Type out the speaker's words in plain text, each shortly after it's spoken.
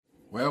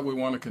Well, we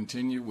want to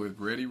continue with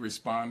Ready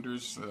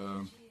Responders.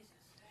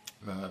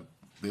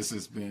 This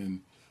has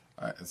been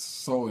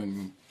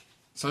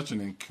such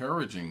an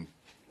encouraging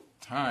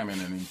time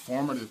and an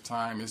informative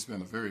time. It's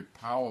been a very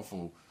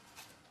powerful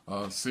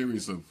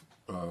series of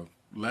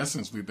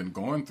lessons we've been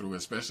going through,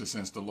 especially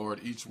since the Lord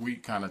each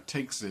week kind of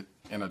takes it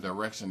in a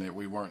direction that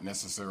we weren't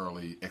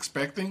necessarily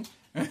expecting,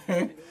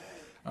 but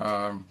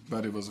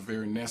it was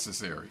very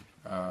necessary.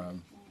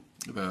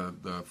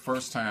 The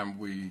first time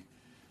we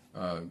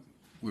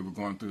were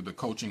going through the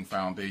coaching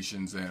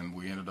foundations, and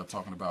we ended up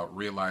talking about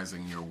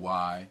realizing your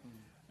why,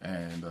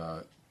 and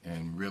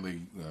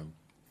really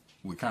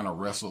we kind of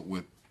wrestled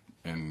with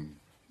and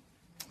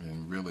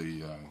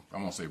really I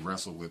won't say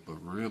wrestled with,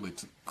 but really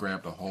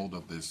grabbed a hold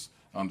of this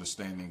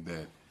understanding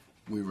that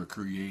we were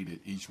created.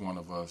 Each one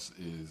of us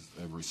is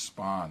a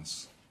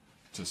response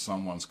to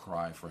someone's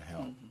cry for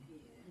help,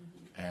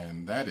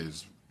 and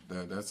that's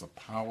a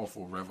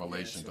powerful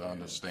revelation to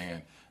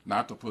understand.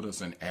 Not to put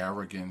us in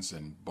arrogance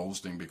and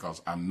boasting,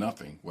 because I'm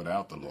nothing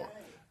without the Lord.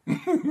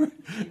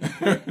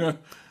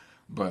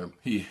 But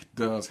He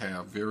does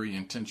have very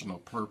intentional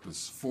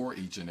purpose for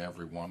each and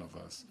every one of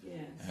us.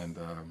 Yes. And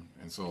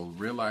so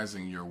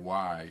realizing your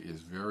why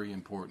is very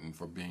important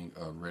for being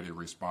a ready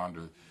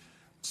responder,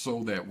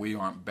 so that we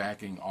aren't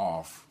backing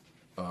off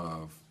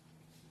of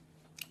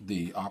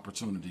the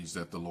opportunities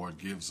that the Lord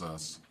gives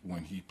us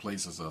when He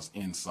places us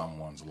in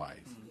someone's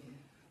life.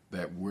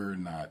 That we're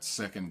not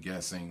second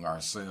guessing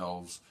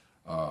ourselves,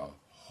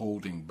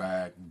 holding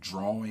back,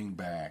 drawing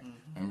back.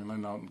 And we're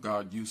like,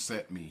 God, you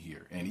set me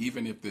here. And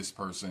even if this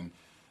person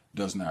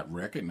does not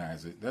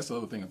recognize it, that's the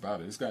other thing about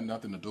it. It's got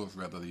nothing to do with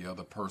whether the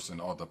other person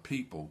or the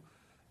people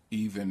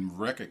even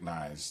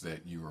recognize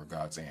that you are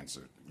God's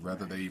answer.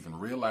 Whether they even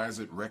realize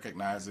it,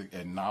 recognize it,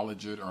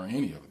 acknowledge it, or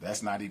any of it.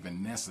 That's not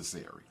even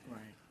necessary. Right.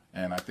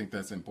 And I think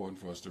that's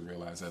important for us to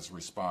realize as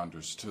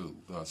responders too,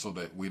 so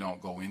that we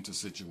don't go into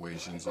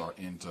situations or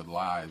into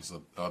lives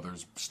of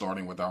others,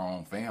 starting with our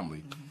own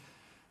family,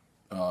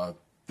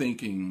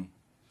 thinking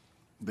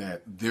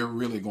that they're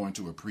really going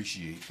to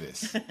appreciate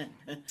this.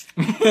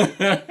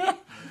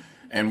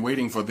 And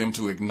waiting for them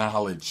to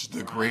acknowledge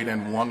the great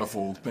and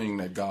wonderful thing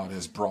that God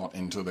has brought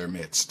into their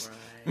midst.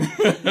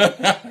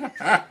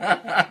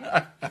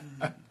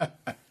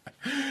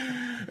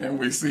 And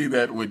we see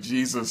that with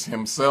Jesus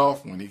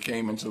Himself when He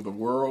came into the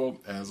world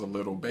as a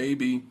little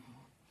baby.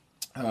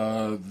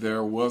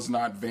 There was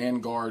not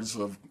vanguards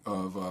of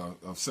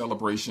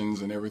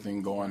celebrations and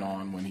everything going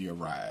on when He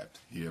arrived.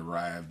 He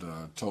arrived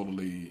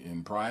totally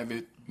in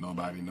private,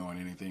 nobody knowing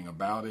anything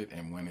about it.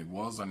 And when it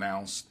was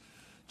announced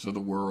to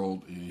the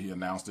world, He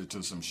announced it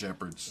to some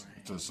shepherds,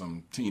 to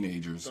some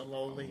teenagers. The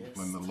lowliest.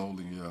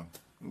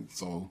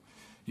 So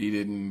He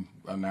didn't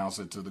announce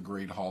it to the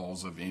great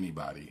halls of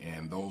anybody.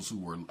 And those who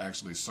were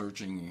actually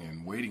searching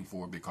and waiting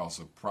for it because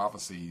of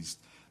prophecies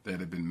that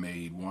had been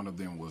made, one of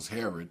them was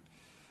Herod.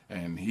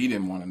 And he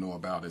didn't want to know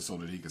about it so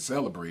that he could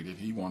celebrate it.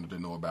 He wanted to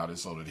know about it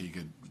so that he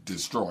could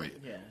destroy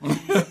it.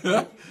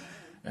 Yeah.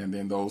 And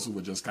then those who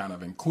were just kind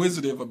of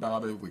inquisitive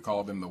about it, we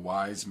call them the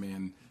wise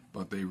men,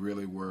 but they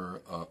really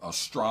were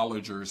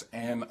astrologers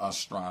and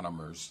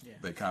astronomers. Yeah.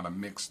 They kind of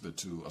mixed the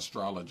two,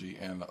 astrology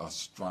and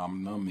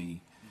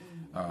astronomy,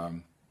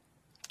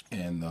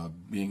 and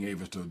being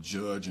able to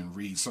judge and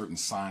read certain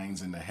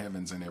signs in the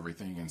heavens and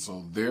everything. And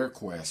so their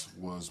quest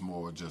was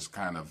more just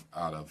kind of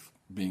out of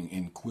being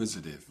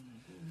inquisitive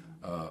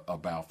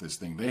about this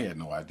thing. They had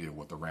no idea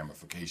what the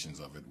ramifications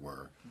of it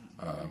were.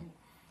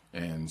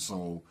 And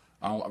so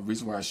the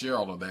reason why I share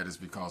all of that is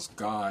because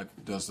God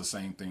does the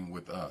same thing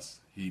with us.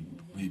 He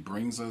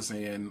brings us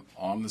in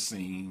on the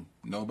scene.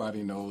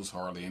 Nobody knows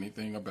hardly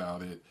anything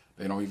about it.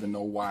 They don't even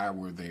know why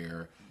we're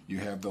there. You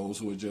have those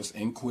who are just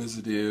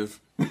inquisitive,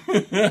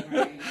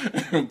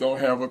 don't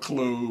have a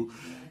clue.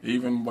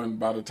 Even when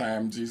by the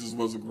time Jesus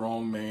was a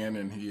grown man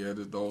and He had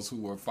those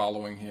who were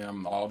following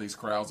Him, all these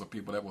crowds of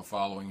people that were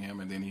following Him,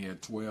 and then He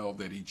had 12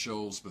 that He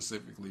chose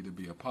specifically to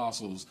be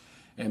apostles.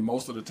 And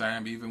most of the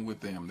time, even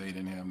with them, they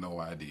didn't have no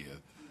idea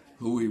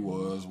who He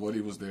was, what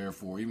He was there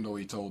for, even though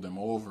He told them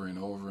over and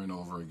over and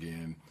over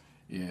again.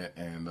 Yeah,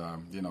 and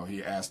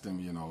He asked them,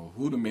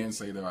 who do men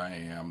say that I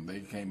am?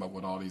 They came up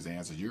with all these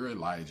answers. You're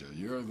Elijah.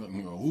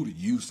 Who do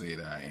you say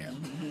that I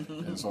am?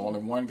 And so only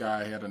one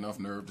guy had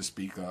enough nerve to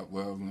speak up.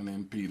 Well, and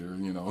then Peter,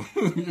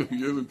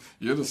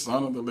 you're the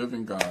Son of the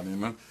living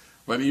God.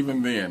 But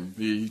even then,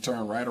 he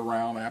turned right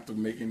around after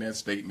making that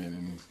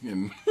statement,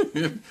 and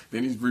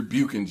then he's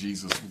rebuking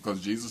Jesus,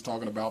 because Jesus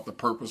talking about the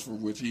purpose for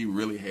which He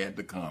really had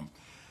to come.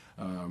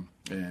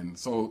 And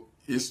so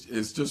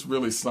it's just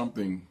really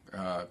something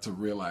to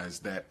realize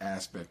that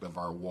aspect of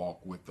our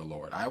walk with the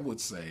Lord. I would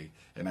say,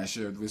 and I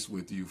shared this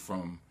with you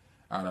from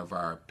out of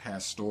our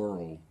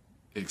pastoral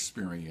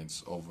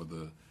experience over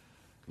the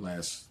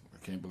last,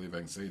 I can't believe I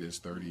can say this,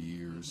 30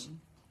 years.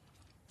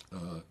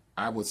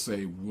 I would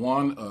say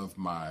one of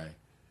my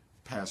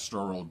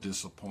pastoral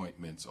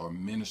disappointments or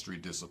ministry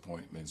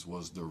disappointments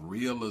was the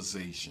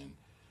realization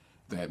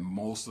that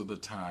most of the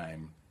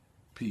time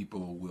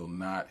people will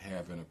not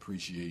have an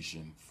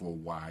appreciation for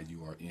why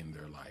you are in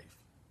their life.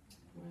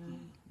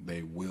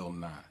 They will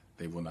not.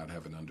 They will not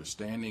have an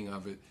understanding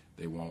of it.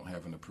 They won't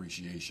have an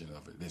appreciation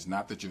of it. It's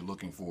not that you're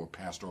looking for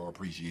pastoral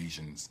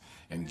appreciations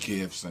and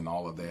gifts and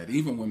all of that.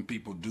 Even when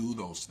people do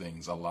those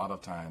things, a lot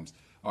of times,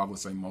 I would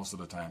say most of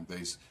the time,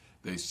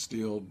 they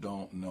still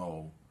don't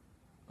know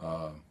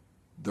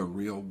the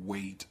real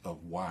weight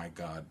of why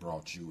God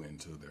brought you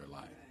into their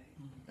life.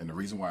 And the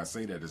reason why I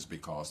say that is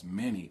because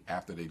many,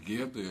 after they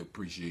give the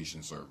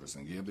appreciation service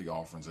and give the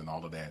offerings and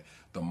all of that,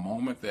 the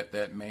moment that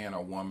that man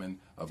or woman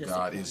of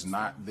God is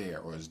not there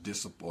or is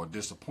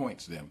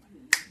disappoints them,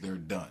 they're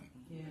done.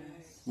 Yes.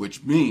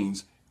 Which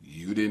means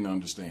you didn't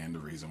understand the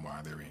reason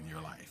why they're in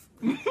your life.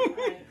 That's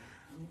right.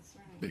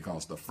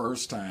 Because the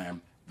first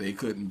time they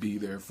couldn't be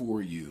there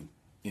for you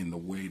in the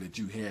way that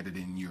you had it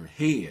in your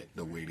head,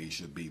 the way they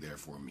should be there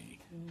for me,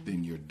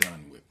 then you're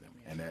done with them.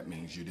 And that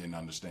means you didn't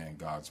understand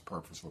God's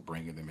purpose for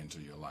bringing them into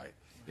your life.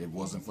 It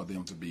wasn't for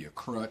them to be a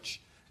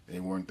crutch.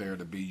 They weren't there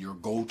to be your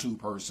go-to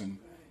person.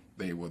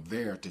 They were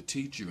there to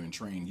teach you and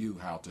train you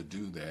how to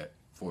do that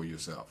for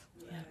yourself,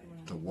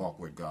 to walk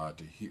with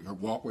God,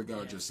 walk with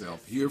God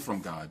yourself, hear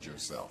from God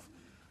yourself.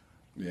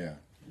 Yeah,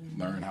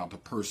 learn how to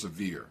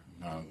persevere.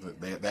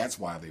 That's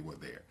why they were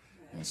there.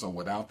 And so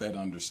without that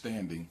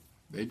understanding,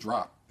 they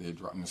drop.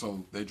 And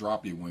so they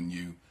drop you when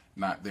you're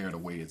not there the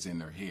way it's in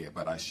their head.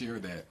 But I share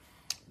that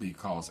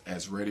because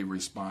as ready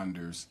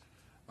responders,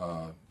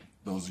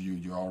 those of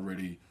you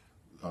already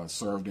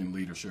served in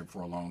leadership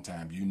for a long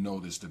time, you know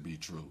this to be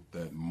true,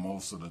 that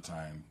most of the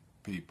time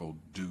people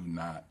do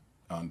not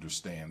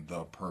understand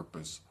the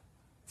purpose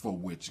for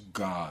which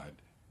God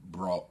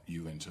brought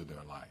you into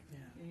their life.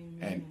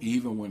 Yeah. And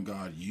even when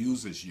God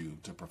uses you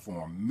to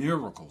perform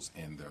miracles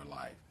in their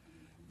life,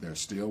 there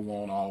still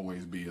won't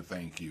always be a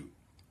thank you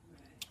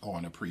or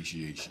an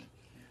appreciation.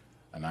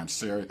 And I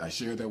share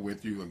that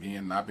with you,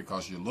 again, not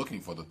because you're looking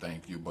for the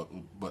thank you,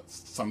 but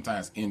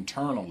sometimes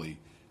internally,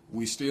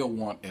 we still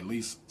want at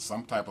least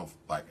some type of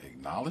like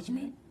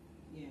acknowledgement.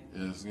 Yeah.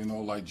 Is,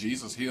 like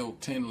Jesus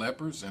healed 10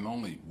 lepers and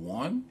only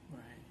one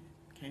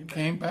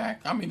came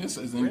back. I mean, this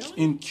is an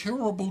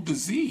incurable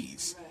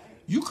disease. Right.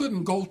 You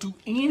couldn't go to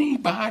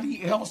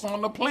anybody else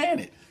on the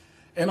planet,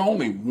 and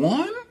only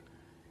one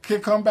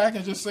could come back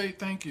and just say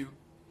thank you.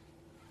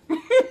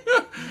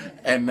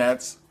 And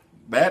that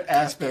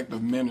aspect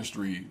of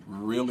ministry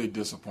really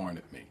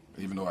disappointed me,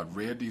 even though I've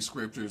read these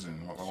scriptures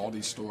and all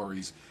these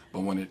stories.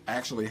 But when it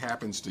actually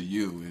happens to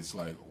you, it's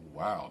like,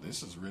 wow,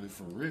 this is really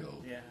for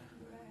real. Yeah.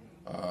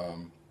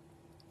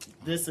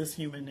 This is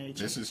human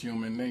nature. This is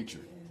human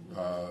nature.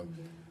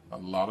 A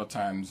lot of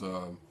times,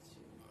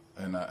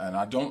 and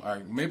I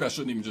don't. Maybe I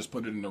shouldn't even just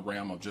put it in the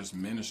realm of just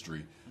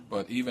ministry,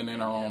 but even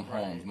in our own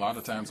homes, a lot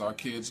of times our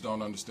kids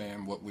don't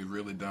understand what we've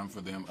really done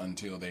for them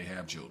until they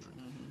have children.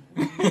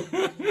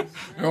 They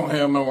don't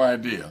have no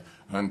idea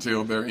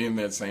until they're in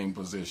that same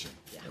position.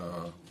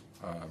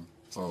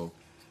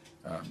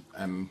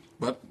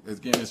 But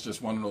again, it's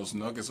just one of those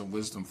nuggets of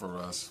wisdom for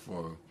us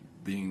for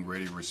being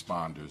ready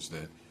responders,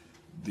 that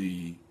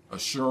the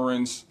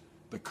assurance,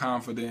 the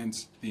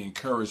confidence, the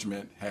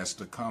encouragement has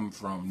to come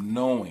from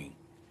knowing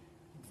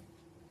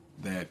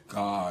that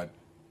God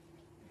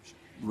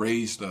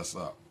raised us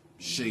up,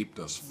 shaped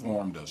us,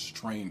 formed us,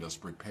 trained us,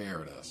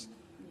 prepared us.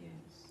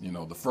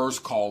 The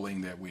first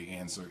calling that we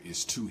answer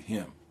is to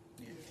Him.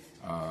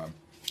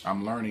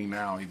 I'm learning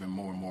now even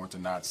more and more to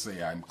not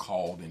say I'm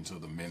called into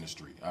the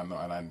ministry.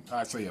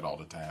 I say it all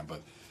the time,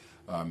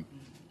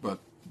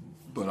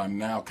 but I'm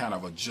now kind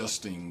of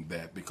adjusting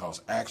that,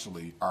 because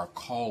actually our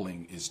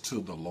calling is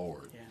to the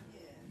Lord. Yeah.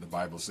 The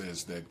Bible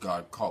says that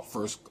God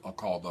first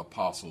called the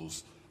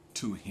apostles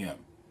to Him,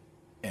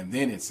 and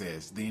then it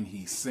says, then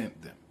He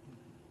sent them.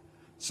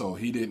 So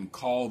He didn't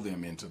call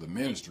them into the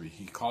ministry.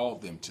 He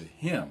called them to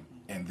Him,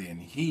 and then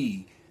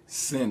He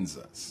sends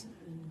us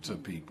to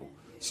people.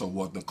 So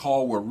what the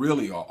call we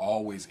really are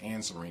always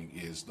answering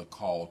is the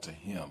call to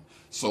Him,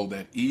 so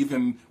that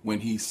even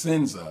when He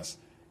sends us,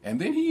 and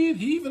then he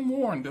even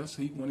warned us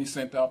when He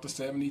sent out the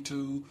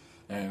 72,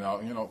 and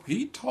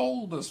He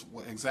told us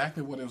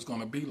exactly what it was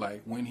going to be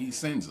like when He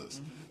sends us.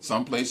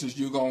 Some places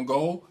you're going to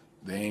go,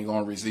 they ain't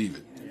going to receive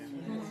it.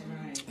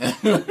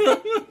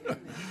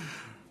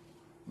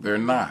 They're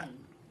not.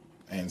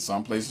 And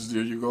some places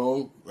there you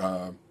go,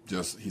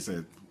 He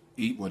said,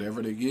 eat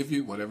whatever they give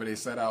you, whatever they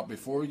set out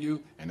before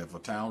you, and if a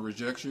town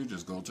rejects you,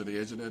 just go to the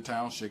edge of their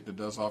town, shake the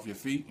dust off your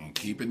feet, and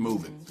keep it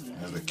moving.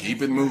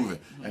 Keep it moving.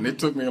 And it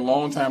took me a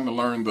long time to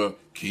learn the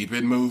keep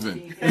it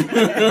moving.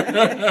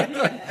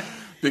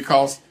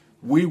 Because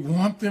we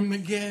want them to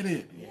get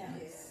it.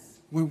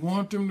 We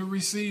want them to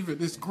receive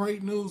it. It's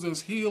great news.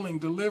 There's healing,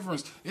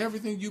 deliverance,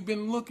 everything you've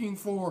been looking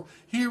for.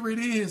 Here it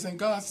is. And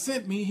God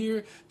sent me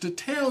here to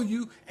tell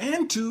you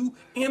and to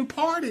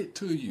impart it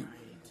to you.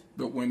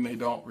 But when they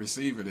don't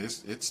receive it,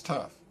 it's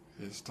tough.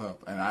 It's tough.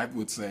 And I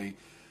would say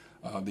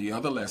the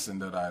other lesson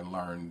that I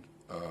learned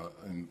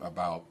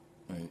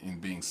in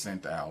being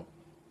sent out,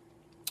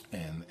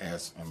 and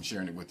as I'm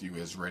sharing it with you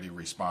as ready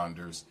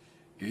responders,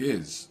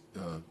 is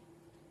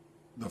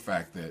the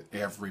fact that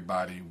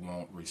everybody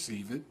won't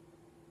receive it.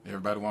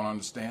 Everybody won't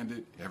understand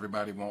it.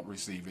 Everybody won't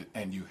receive it.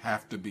 And you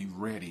have to be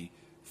ready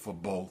for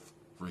both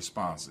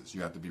responses.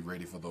 You have to be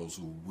ready for those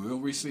who will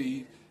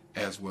receive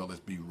as well as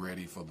be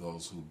ready for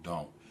those who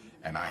don't.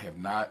 And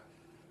I'm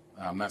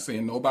not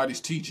saying nobody's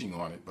teaching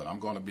on it, but I'm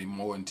going to be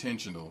more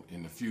intentional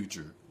in the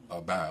future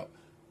about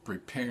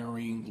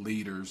preparing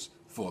leaders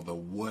for the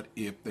what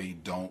if they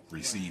don't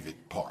receive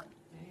it part.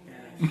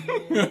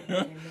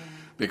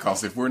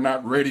 Because if we're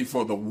not ready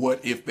for the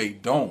what if they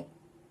don't,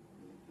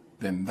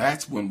 then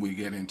that's when we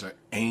get into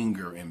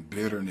anger and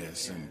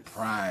bitterness and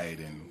pride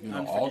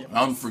and all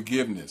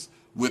unforgiveness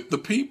with the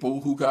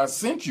people who God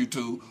sent you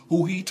to,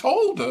 who he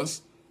told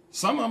us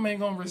some of them ain't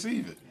going to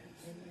receive it.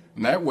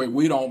 And that way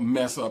we don't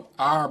mess up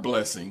our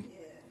blessing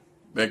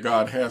that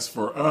God has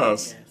for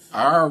us,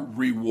 our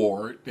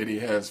reward that he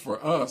has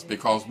for us,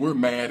 because we're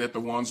mad at the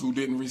ones who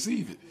didn't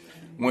receive it.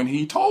 When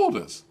he told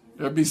us,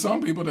 there'll be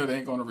some people that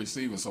ain't going to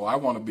receive it. So I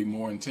want to be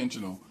more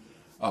intentional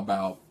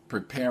about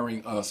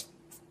preparing us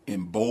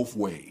in both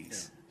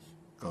ways,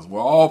 because we're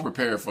all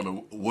prepared for the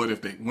what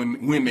if they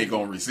when they're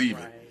going to receive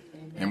it.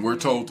 And we're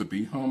told to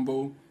be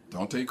humble,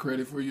 don't take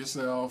credit for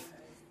yourself,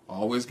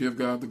 always give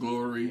God the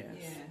glory.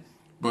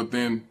 But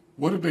then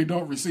what if they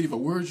don't receive a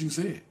word you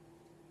said?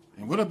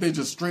 And what if they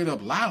just straight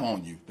up lie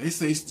on you? They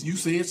say you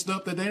said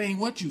stuff that ain't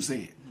what you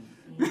said.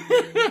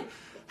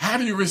 How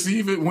do you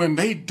receive it when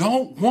they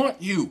don't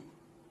want you?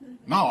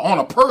 No, on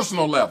a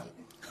personal level.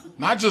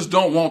 Not just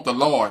don't want the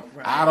Lord.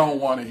 I don't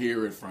want to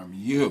hear it from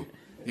you.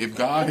 If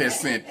God has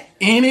sent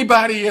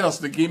anybody else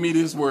to give me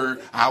this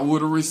word, I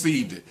would have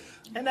received it.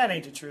 And that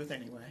ain't the truth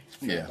anyway.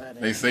 Yeah,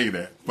 they say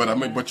that. But I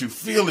mean, but you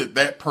feel it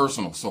that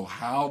personal. So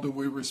how do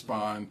we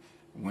respond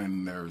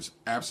when there's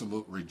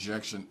absolute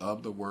rejection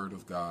of the word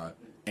of God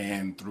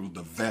and through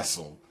the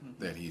vessel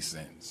that he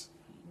sends?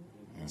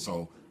 And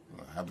so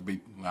have to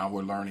be, now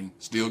we're learning,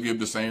 still give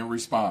the same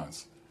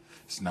response.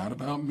 It's not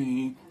about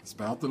me, it's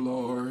about the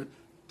Lord.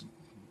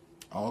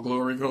 All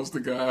glory goes to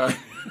God.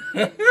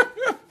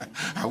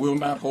 I will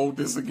not hold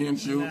this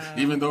against you,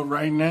 even though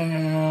right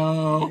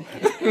now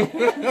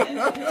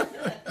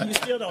you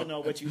still don't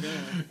know what you're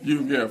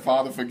doing.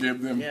 Father,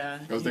 forgive them,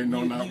 because they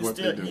know not what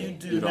they do. You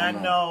do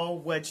not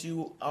know what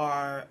you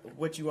are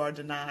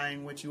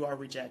denying, what you are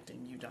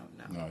rejecting. You don't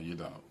know. No, you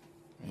don't.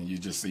 And you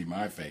just see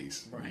my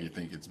face, and you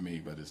think it's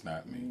me, but it's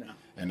not me. No.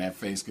 And that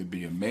face could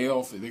be a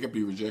male. They could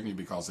be rejecting you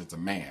because it's a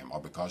man, or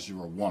because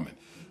you're a woman,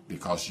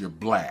 because you're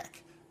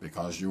black,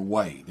 because you're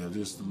white. The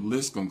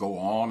list can go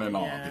on and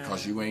on.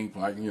 Because you ain't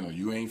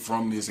you ain't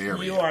from this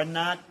area. You are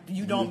not.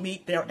 You don't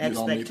meet their expectation.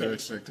 You don't meet their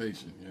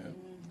expectation. Yeah,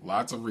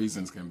 lots of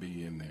reasons can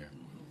be in there.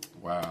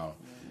 Wow.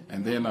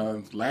 And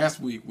then last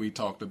week we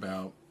talked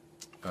about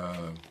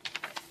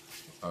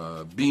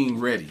being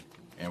ready,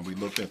 and we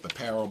looked at the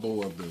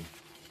parable of the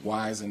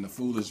wise and the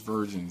foolish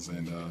virgins,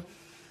 and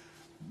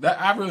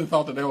that I really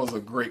thought that was a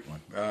great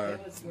one.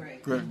 It was great.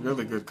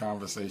 Really good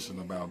conversation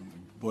about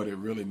what it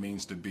really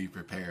means to be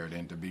prepared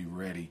and to be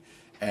ready.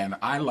 And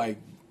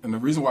the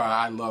reason why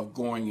I love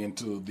going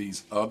into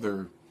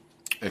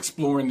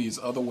exploring these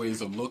other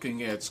ways of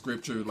looking at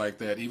scripture like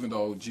that, even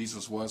though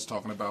Jesus was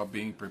talking about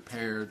being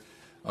prepared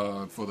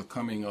for the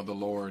coming of the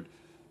Lord,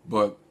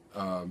 but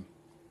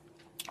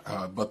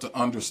to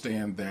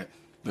understand that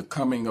the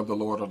coming of the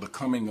Lord, or the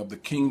coming of the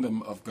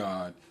kingdom of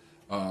God,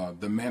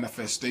 the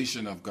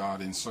manifestation of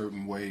God in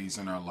certain ways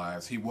in our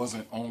lives, he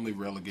wasn't only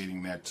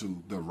relegating that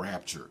to the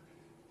rapture.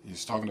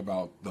 He's talking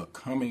about the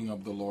coming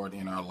of the Lord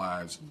in our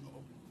lives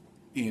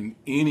in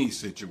any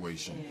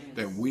situation,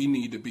 that we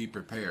need to be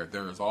prepared.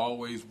 There is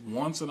always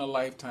once in a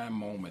lifetime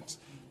moments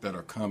that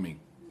are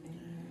coming,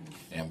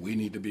 and we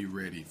need to be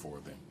ready for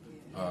them.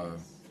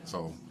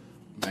 So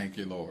thank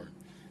you, Lord.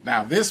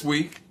 Now this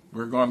week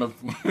we're going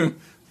to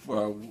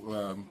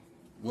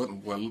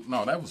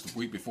no, that was the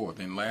week before.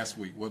 Then last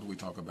week, what did we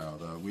talk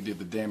about? We did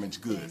the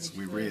damaged goods.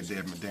 We read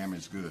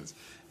damaged goods.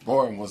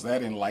 Boy, was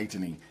that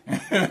enlightening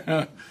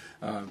to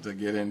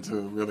get into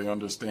really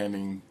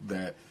understanding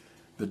that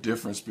the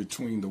difference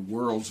between the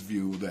world's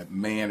view that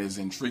man is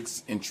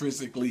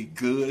intrinsically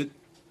good.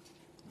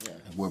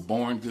 We're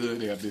born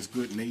good. They have this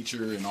good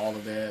nature and all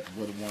of that.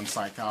 What one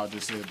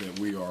psychologist said, that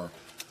we are,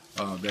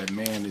 that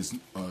man is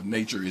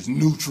nature is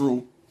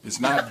neutral. It's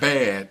not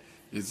bad.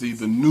 It's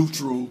either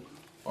neutral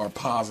or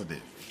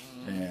positive.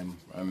 And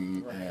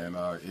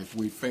if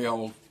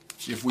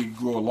we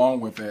go along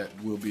with that,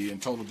 we'll be in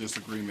total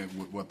disagreement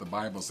with what the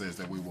Bible says,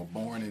 that we were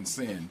born in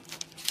sin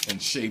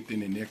and shaped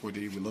in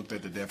iniquity. We looked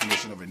at the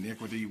definition of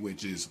iniquity,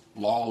 which is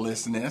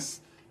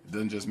lawlessness. It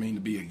doesn't just mean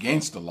to be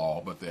against the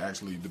law, but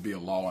to be a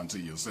law unto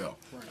yourself.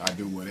 Right. I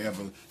do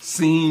whatever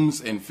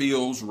seems and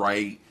feels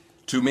right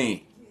to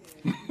me.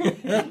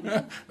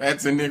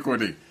 That's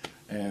iniquity.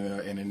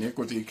 And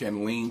iniquity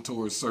can lean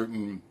towards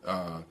certain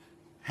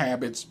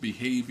habits,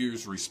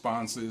 behaviors,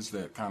 responses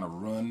that kind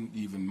of run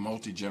even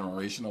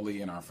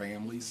multi-generationally in our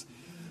families.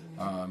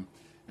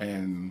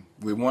 And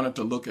we wanted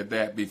to look at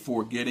that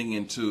before getting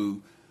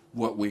into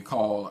what we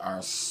call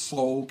our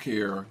soul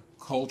care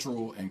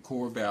cultural and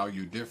core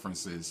value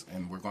differences,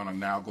 and we're going to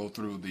now go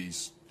through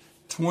these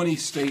 20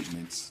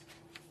 statements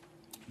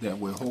that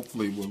will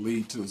hopefully will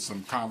lead to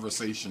some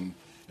conversation,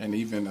 and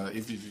even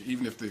if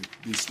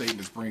these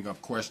statements bring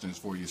up questions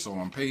for you. So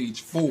on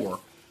page 4,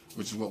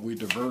 which is what we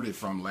diverted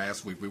from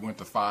last week, we went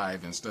to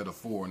 5 instead of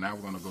 4. Now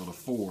we're going to go to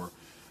 4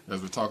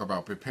 as we talk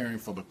about preparing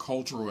for the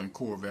cultural and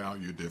core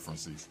value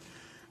differences.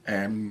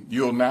 And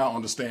you'll now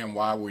understand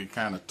why we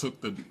kind of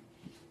took the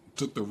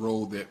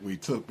road that we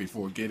took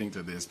before getting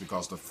to this,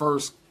 because the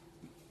first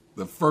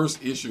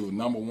issue,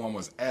 number 1,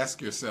 was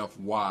ask yourself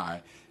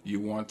why you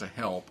want to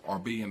help or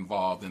be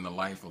involved in the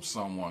life of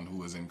someone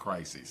who is in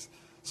crisis.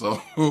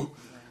 So,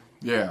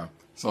 yeah,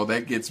 so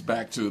that gets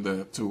back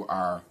to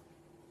our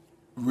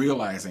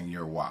realizing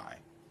your why.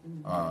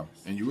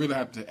 And you really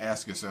have to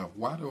ask yourself,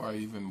 why do I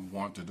even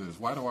want to do this?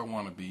 Why do I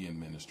want to be in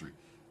ministry?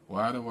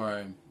 Why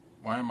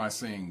am I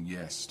saying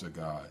yes to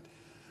God?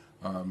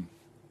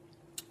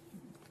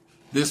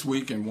 This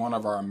week in one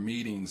of our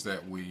meetings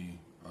that we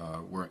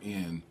were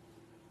in,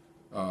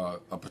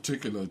 a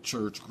particular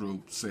church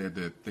group said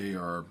that they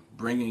are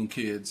bringing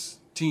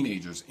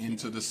teenagers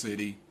into the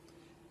city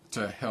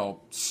to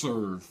help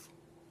serve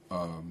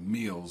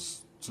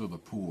meals to the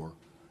poor.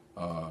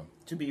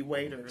 To be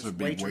waiters and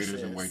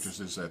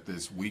waitresses at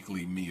this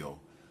weekly meal.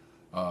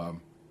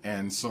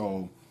 And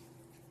so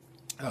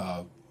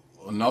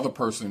another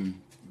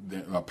person,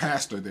 a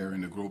pastor there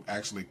in the group,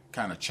 actually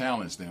kind of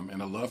challenged them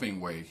in a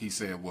loving way. He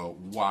said, well,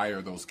 why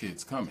are those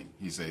kids coming?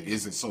 He said,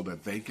 is it so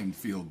that they can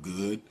feel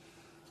good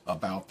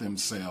about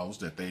themselves,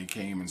 that they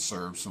came and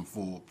served some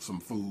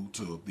food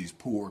to these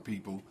poor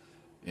people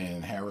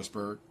in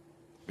Harrisburg?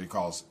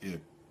 Because if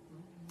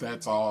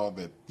that's all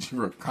that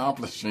you're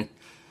accomplishing,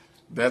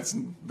 that's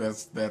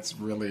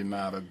really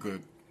not a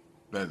good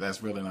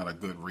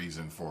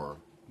reason for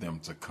them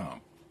to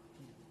come.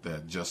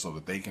 That just so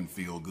that they can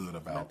feel good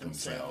about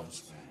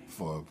themselves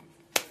for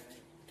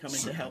coming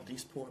to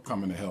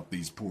help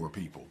these poor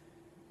people.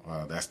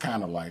 That's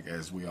kind of like,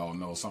 as we all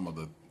know, some of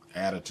the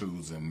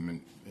attitudes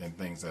and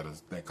things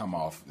that come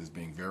off as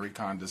being very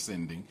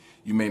condescending.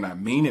 You may not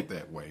mean it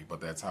that way, but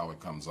that's how it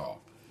comes off.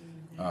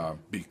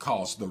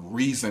 Because the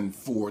reason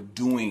for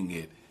doing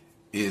it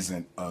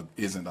isn't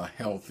a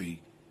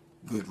healthy,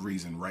 good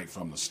reason right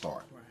from the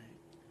start. Right.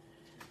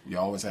 You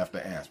always have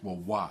to ask, well,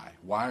 why?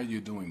 Why are you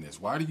doing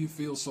this? Why do you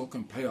feel so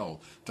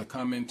compelled to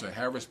come into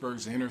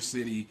Harrisburg's inner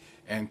city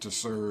and to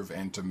serve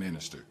and to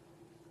minister?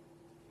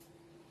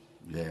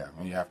 Yeah,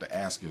 and you have to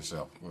ask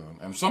yourself. Well,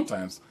 and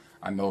sometimes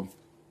I know,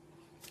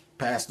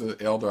 Pastor,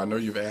 Elder, I know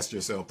you've asked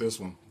yourself this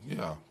one.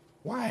 Yeah,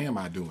 why am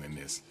I doing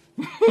this?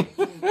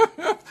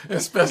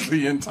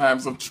 Especially in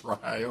times of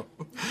trial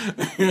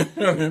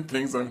and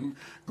things are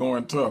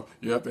going tough.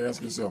 You have to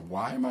ask yourself,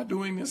 why am I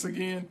doing this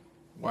again?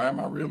 Why am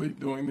I really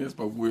doing this?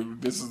 But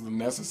this is the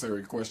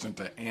necessary question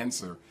to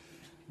answer,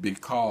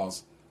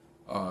 because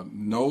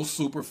no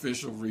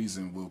superficial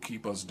reason will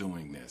keep us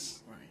doing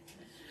this. Right.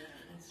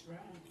 That's right.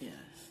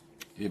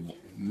 Yes.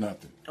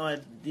 Nothing.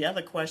 The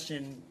other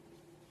question,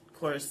 of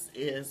course,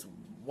 is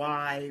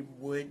why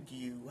would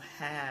you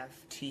have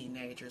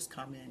teenagers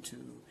come in to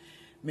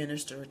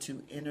minister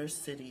to inner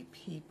city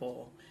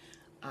people?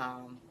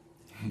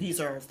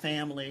 These are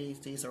families,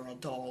 these are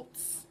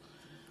adults,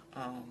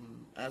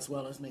 as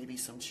well as maybe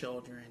some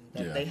children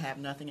that they have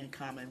nothing in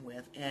common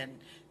with and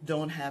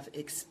don't have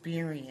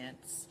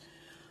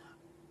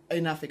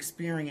enough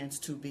experience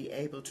to be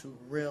able to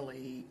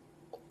really,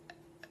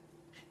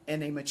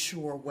 in a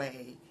mature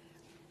way,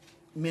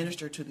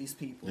 minister to these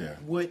people. Yeah.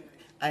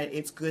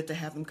 It's good to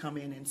have them come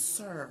in and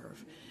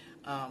serve,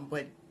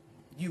 but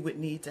you would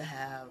need to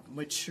have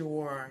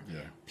mature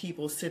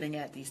people sitting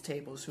at these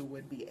tables who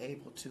would be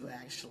able to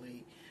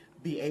actually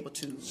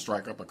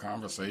strike up a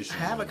conversation,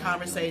 have a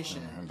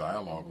conversation, and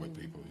dialogue with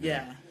people.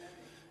 Yeah.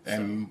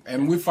 And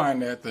we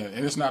find that,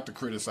 and it's not to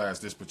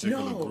criticize this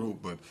particular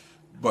group,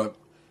 but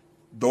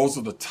those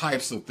are the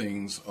types of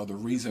things, or the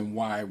reason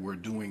why we're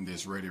doing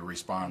this ready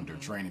responder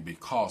training,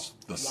 because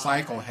the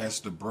cycle has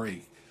to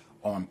break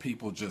on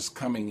people just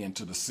coming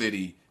into the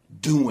city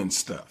doing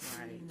stuff.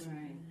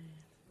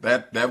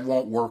 Right. That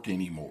won't work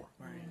anymore.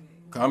 Right.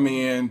 Come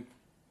in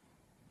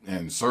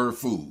and serve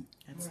food.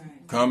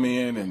 Right. Come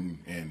in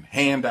and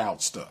hand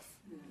out stuff.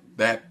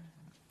 That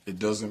it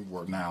doesn't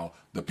work. Now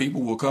the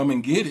people will come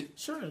and get it.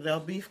 Sure,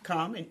 they'll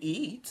come and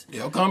eat.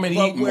 They'll come and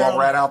eat and walk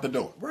right out the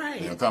door. Right.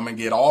 They'll come and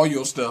get all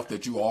your stuff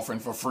that you're offering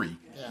for free.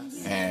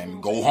 Yes.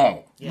 And go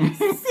home. Yes.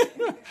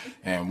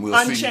 And we'll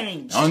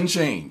Unchanged. see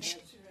unchanged.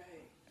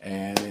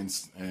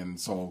 And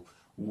so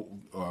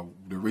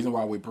the reason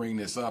why we bring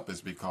this up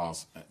is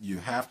because you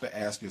have to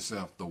ask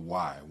yourself the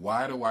why.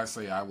 Why do I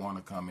say I want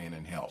to come in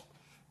and help?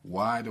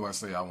 Why do I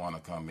say I want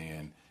to come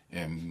in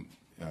and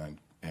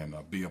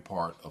be a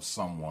part of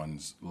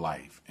someone's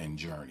life and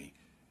journey?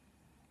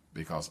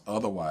 Because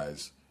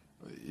otherwise,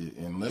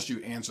 unless you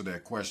answer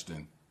that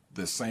question,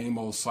 the same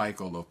old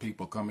cycle of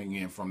people coming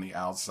in from the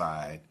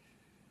outside,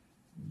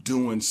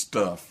 doing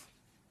stuff,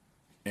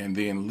 and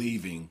then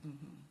leaving,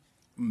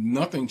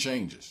 nothing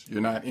changes.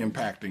 You're not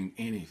impacting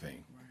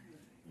anything.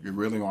 You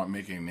really aren't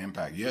making an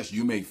impact. Yes,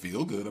 you may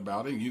feel good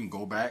about it. And you can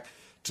go back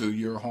to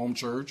your home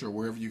church or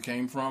wherever you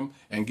came from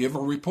and give a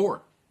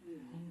report.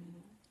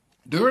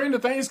 During the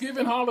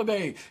Thanksgiving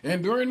holiday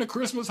and during the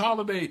Christmas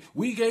holiday,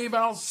 we gave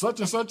out such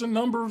and such a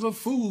numbers of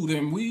food,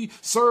 and we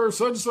served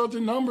such and such a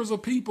numbers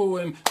of people,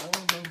 and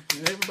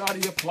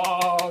everybody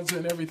applauds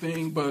and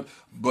everything. But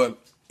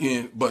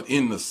in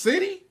the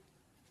city,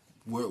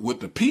 with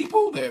the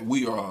people that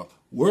we are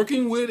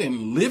working with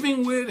and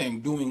living with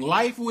and doing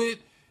life with,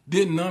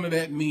 did none of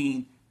that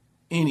mean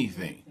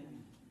anything,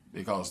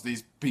 because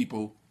these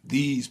people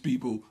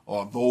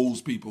or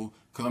those people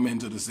come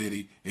into the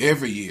city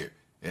every year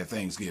at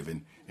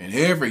Thanksgiving and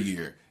every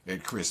year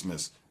at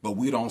Christmas, but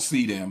we don't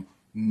see them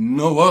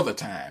no other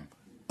time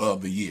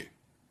of the year.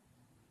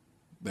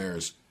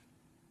 There's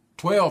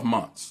 12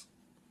 months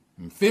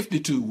and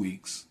 52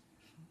 weeks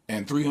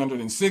and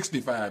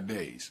 365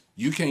 days.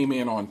 You came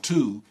in on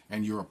 2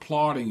 and you're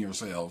applauding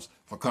yourselves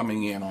for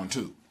coming in on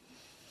 2.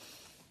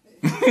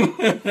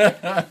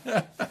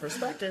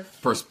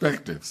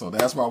 Perspective. So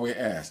that's why we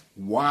ask,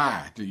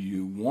 why do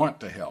you want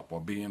to help or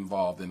be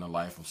involved in the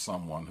life of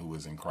someone who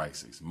is in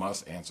crisis?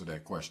 Must answer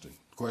that question.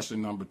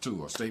 Question number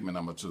 2, or statement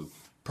number 2.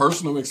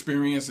 Personal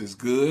experience is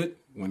good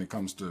when it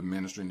comes to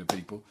ministering to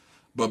people,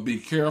 but be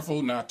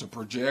careful not to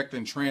project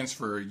and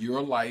transfer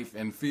your life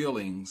and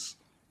feelings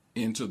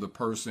into the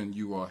person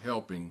you are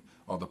helping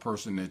or the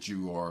person that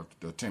you are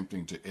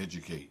attempting to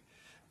educate.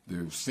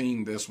 They've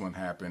seen this one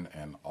happen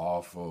an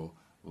awful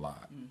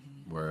lot,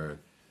 where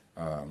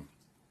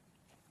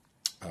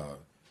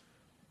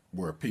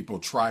people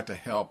try to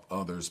help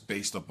others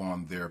based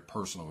upon their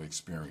personal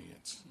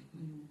experience.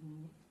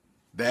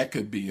 That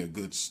could be a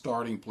good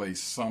starting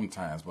place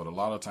sometimes, but a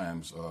lot of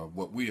times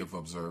what we have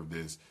observed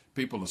is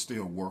people are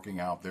still working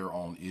out their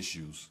own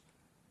issues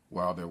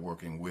while they're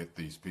working with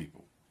these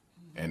people.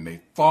 And they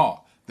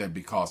thought that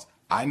because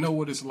I know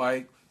what it's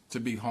like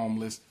to be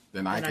homeless,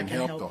 then I can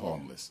help the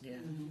homeless. Yeah.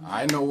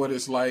 I know what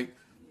it's like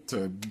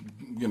to,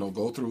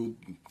 go through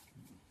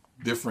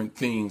different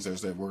things.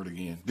 There's that word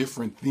again.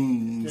 Different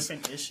things.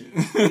 Different issues.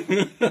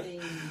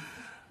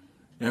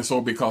 And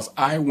so because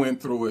I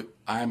went through it,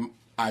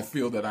 I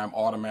feel that I'm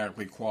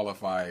automatically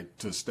qualified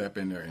to step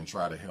in there and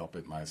try to help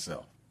it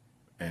myself.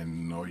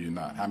 And no, you're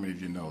not. How many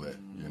of you know that?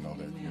 You know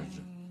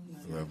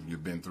that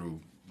you've been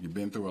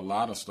through a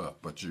lot of stuff,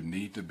 but you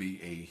need to be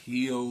a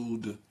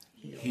healed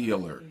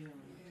healer.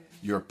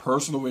 Your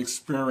personal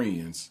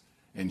experience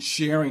and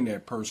sharing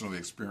that personal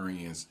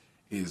experience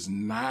is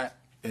not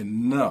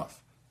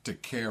enough to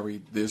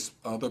carry this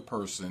other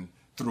person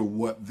through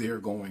what they're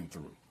going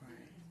through.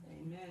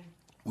 Amen.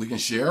 We can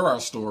share our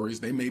stories.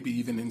 They may be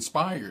even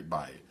inspired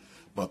by it.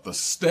 But the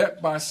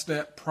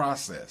step-by-step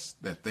process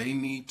that they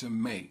need to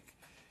make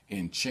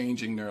in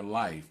changing their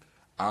life,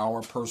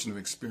 our personal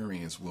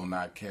experience will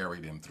not carry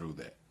them through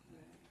that.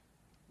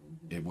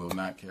 It will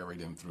not carry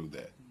them through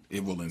that.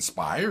 It will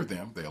inspire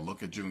them. They'll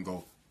look at you and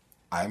go,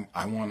 I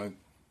want to.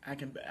 I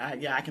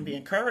can be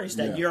encouraged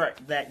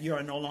that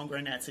you're no longer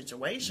in that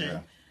situation.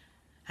 Yeah.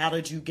 How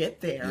did you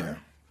get there? Yeah.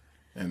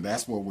 And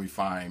that's where we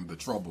find the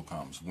trouble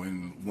comes.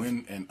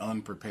 When an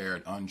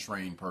unprepared,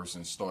 untrained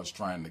person starts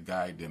trying to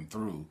guide them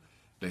through,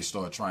 they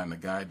start trying to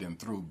guide them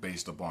through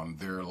based upon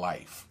their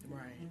life.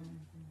 Right.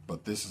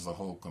 But this is a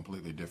whole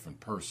completely different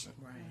person.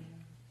 Right.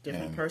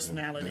 Different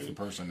personality.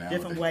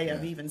 Different way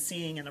of even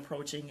seeing and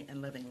approaching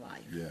and living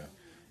life.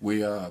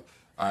 Yeah.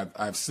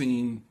 I've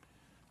seen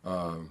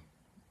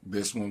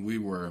this when we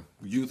were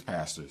youth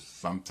pastors.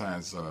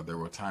 Sometimes there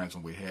were times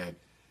when we had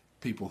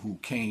people who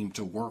came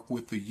to work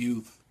with the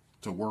youth,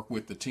 to work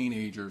with the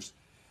teenagers,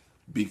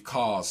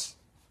 because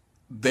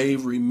they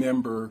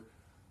remember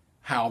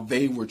how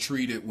they were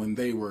treated when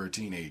they were a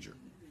teenager.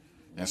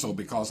 And so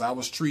because I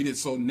was treated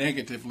so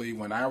negatively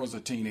when I was a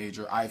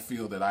teenager, I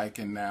feel that I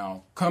can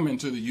now come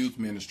into the youth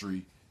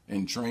ministry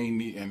and train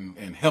me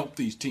and help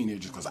these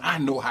teenagers because I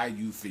know how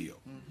you feel.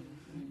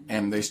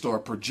 And they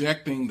start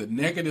projecting the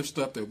negative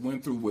stuff that they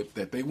went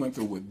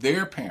through with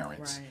their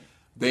parents. Right.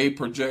 They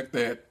project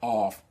that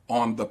off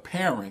on the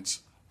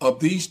parents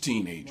of these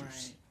teenagers.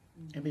 Right.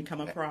 And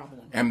become a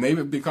problem. And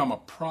they've become a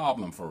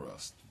problem for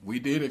us. We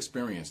did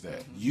experience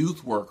that.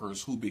 Youth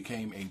workers who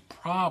became a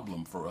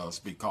problem for us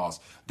because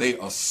they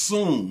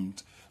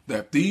assumed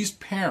that these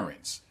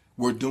parents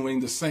were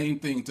doing the same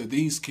thing to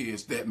these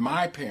kids that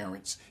my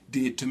parents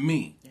did to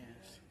me. Yes.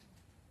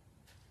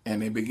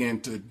 And they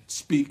began to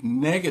speak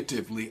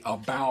negatively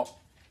about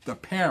the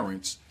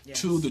parents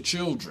to the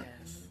children.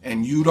 Yes.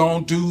 And you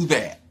don't do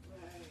that.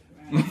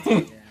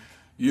 Right.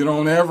 You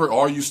don't ever,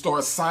 or you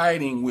start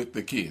siding with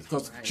the kids,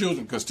 because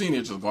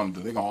teenagers are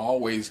they're going to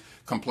always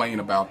complain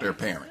about their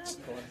parents.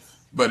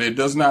 But it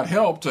does not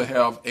help to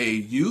have a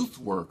youth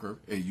worker,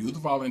 a youth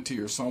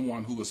volunteer,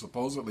 someone who is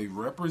supposedly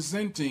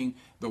representing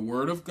the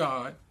Word of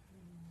God,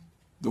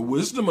 the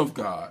wisdom of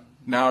God.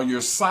 Now you're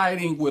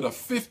siding with a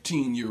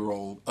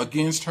 15-year-old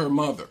against her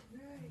mother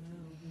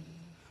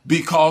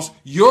because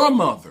your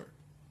mother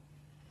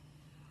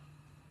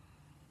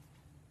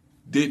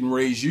didn't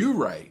raise you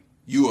right.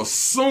 you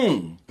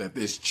assume that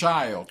this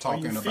child Or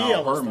talking you about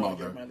feel her as though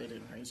mother. your mother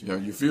didn't raise you Yeah,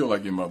 right. you feel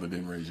like your mother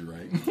didn't raise you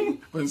right.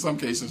 But in some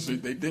cases,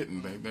 they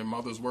didn't. Their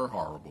mothers were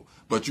horrible.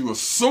 But you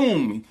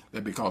assume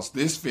that because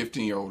this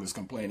 15-year-old is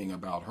complaining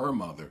about her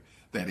mother,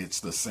 that it's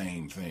the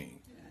same thing.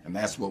 And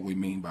that's what we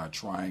mean by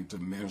trying to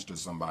minister to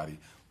somebody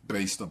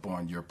based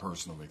upon your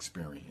personal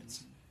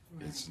experience.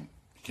 You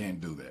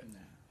can't do that.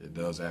 It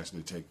does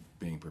actually take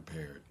being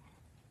prepared.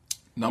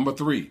 Number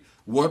 3,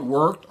 what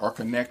worked or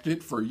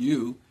connected for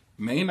you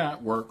may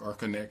not work or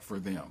connect for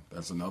them.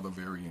 That's another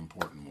very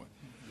important one.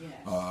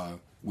 Yes.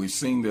 We've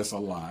seen this a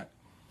lot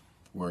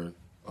where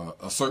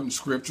a certain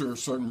scripture, a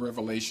certain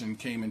revelation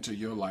came into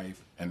your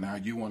life, and now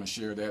you want to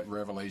share that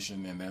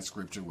revelation and that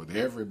scripture with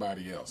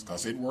everybody else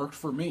because it worked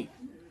for me.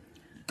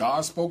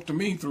 God spoke to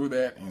me through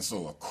that, and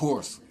so of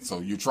course, so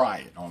you try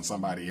it on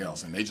somebody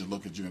else, and they just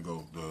look at you and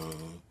go, duh.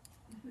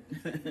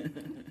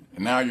 And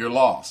now you're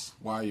lost.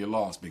 Why are you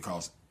lost?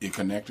 Because it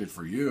connected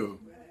for you,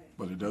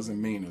 but it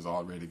doesn't mean it's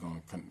already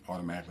going to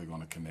automatically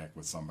going to connect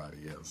with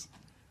somebody else.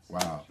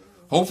 Wow.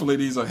 Hopefully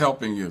these are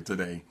helping you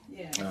today.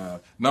 Yeah.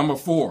 Number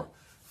 4,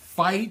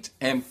 fight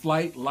and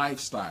flight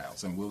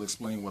lifestyles, and we'll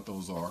explain what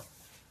those are,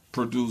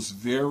 produce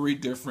very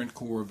different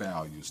core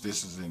values.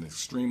 This is an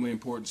extremely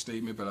important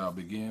statement, but I'll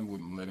begin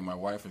with letting my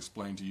wife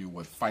explain to you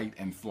what fight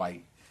and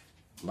flight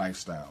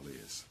lifestyle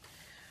is.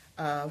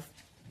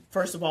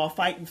 First of all,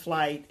 fight and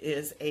flight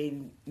is a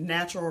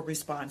natural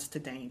response to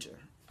danger.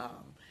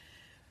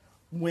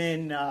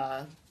 When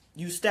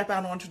you step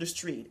out onto the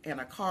street and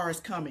a car is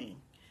coming,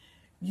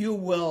 you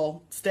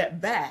will step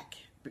back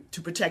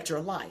to protect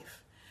your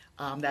life.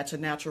 That's a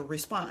natural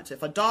response.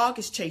 If a dog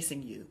is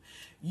chasing you,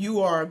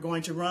 you are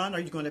going to run or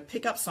you're going to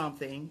pick up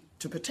something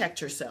to protect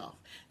yourself.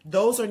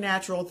 Those are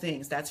natural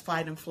things. That's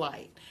fight and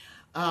flight.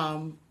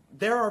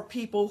 There are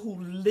people who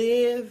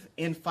live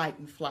in fight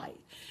and flight.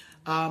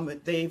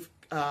 They've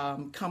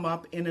come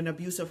up in an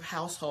abusive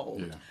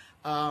household.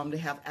 Yeah. They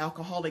have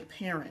alcoholic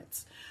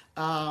parents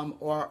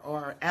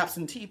or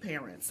absentee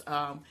parents.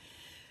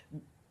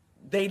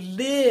 They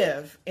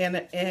live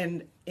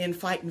in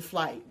fight and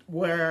flight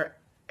where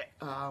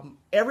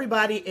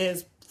everybody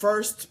is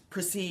first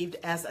perceived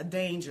as a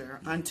danger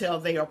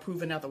until they are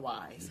proven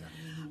otherwise.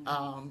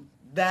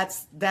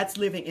 That's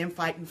living in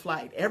fight and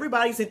flight.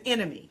 Everybody's an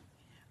enemy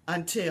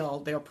until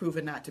they're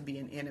proven not to be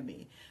an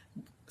enemy.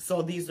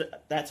 So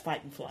that's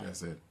fight and flight.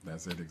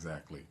 That's it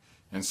exactly.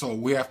 And so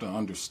we have to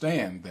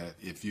understand that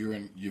if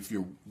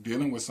you're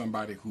dealing with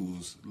somebody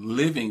who's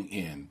living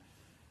in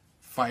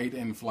fight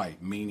and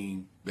flight,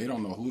 meaning they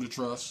don't know who to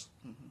trust,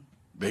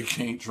 they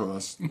can't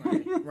trust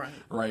Right.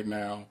 right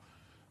now.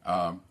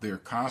 They're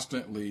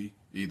constantly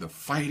either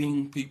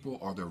fighting people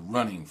or they're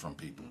running from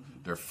people.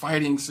 They're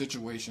fighting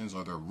situations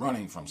or they're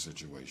running from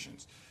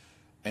situations.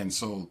 And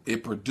so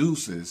it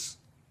produces,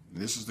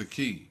 this is the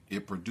key,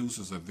 it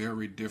produces a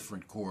very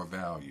different core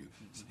value.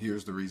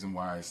 Here's the reason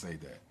why I say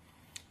that.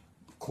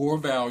 Core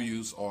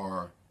values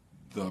are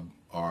the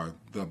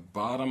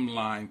bottom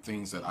line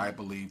things that I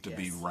believe to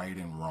be Yes. right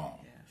and wrong.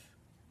 Yes.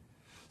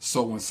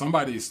 So when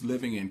somebody is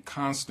living in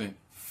constant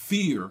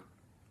fear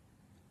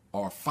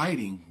or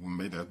fighting,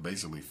 well, that's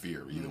basically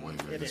fear, either way,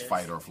 it it's is.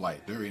 fight or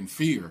flight. They're in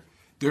fear.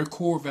 Their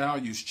core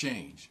values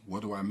change.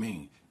 What do I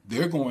mean?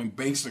 They're going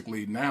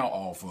basically now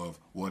off of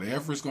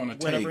whatever's going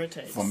to Whatever take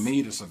it takes. for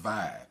me to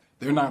survive.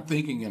 They're not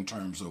thinking in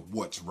terms of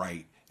what's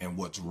right and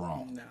what's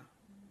wrong. No.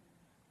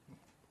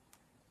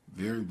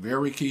 Very,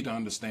 very key to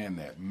understand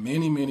that.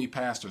 Many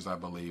pastors, I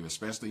believe,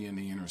 especially in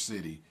the inner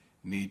city,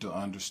 need to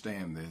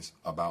understand this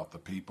about the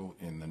people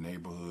in the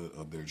neighborhood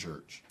of their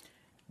church.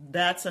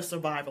 That's a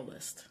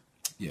survivalist.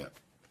 Yeah.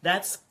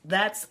 That's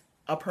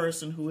a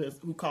person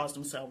who calls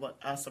themselves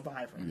a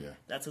survivor. Yeah.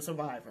 That's a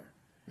survivor.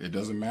 It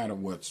doesn't matter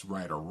what's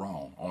right or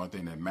wrong. Only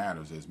thing that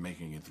matters is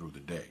making it through the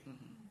day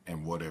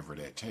and whatever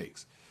that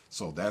takes.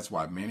 So that's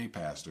why many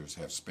pastors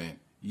have spent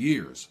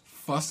years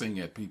fussing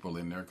at people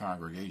in their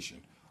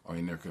congregation or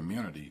in their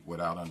community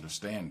without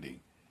understanding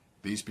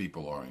these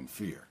people are in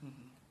fear.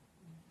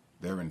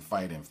 They're in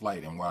fight and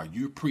flight. And while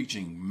you're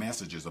preaching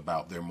messages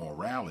about their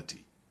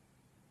morality,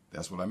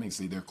 that's what I mean.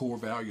 See, their core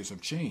values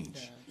have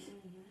changed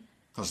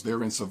because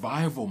they're in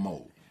survival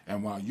mode.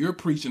 And while you're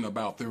preaching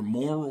about their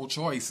moral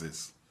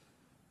choices,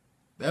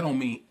 that don't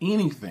mean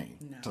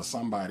anything to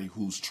somebody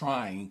who's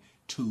trying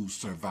to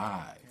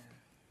survive.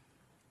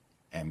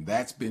 And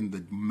that's been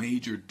the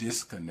major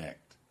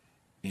disconnect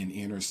in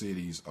inner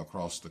cities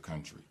across the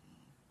country.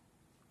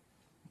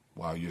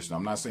 While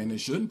I'm not saying they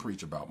shouldn't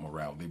preach about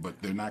morality,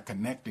 but they're not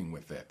connecting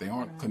with that. They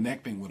aren't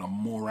connecting with a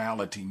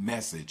morality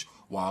message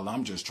while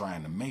I'm just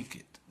trying to make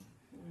it.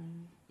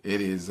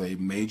 It is a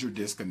major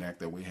disconnect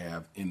that we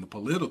have in the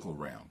political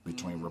realm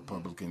between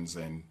Republicans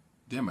and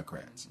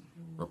Democrats.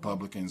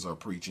 Republicans are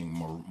preaching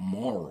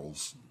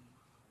morals,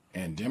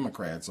 and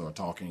Democrats are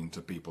talking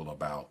to people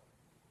about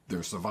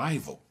their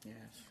survival. Yes.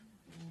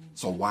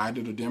 So why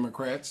do the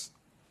Democrats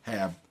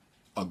have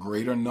a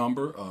greater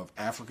number of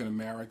African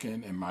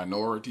American and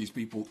minorities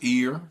people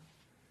ear?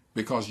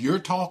 Because you're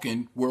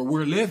talking where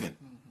we're living.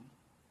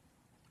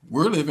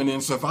 We're living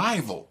in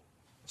survival.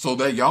 So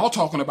that y'all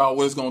talking about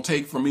what it's going to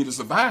take for me to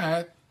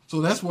survive.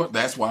 So that's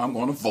why I'm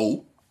going to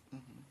vote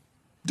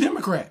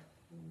Democrat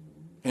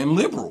and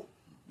liberal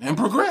and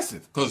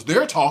progressive, because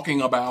they're talking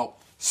about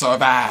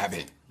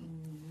surviving.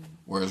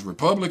 Whereas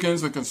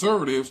Republicans and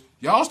conservatives,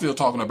 y'all still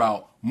talking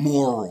about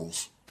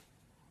morals,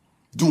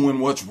 doing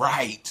what's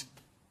right.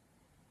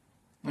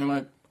 And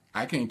like,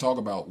 I can't talk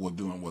about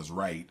doing what's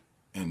right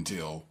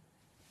until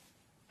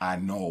I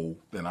know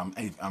that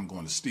I'm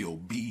going to still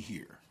be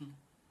here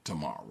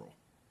tomorrow.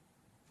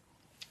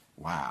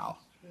 Wow.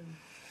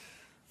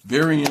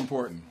 Very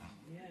important.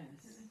 Yes.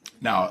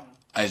 Now,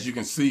 as you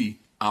can see,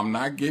 I'm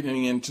not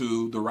getting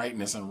into the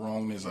rightness and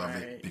wrongness of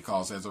it, Right.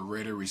 because as a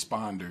ready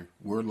responder,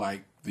 we're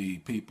like the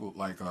people,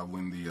 like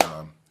when the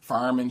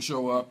firemen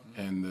show up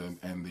and the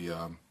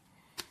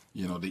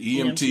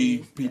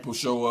EMT people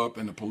show up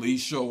and the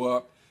police show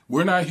up.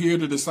 We're not here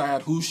to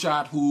decide who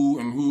shot who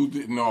and who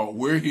did. No,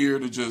 we're here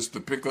to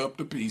pick up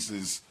the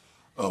pieces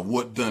of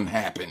what done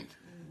happened.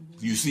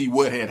 You see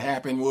what had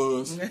happened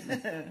was?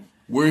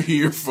 We're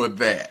here for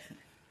that.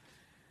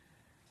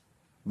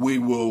 We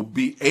will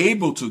be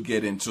able to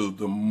get into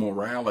the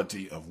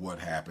morality of what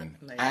happened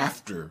Later.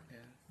 after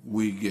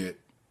we get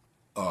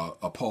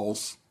a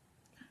pulse,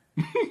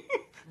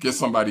 get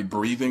somebody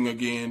breathing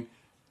again.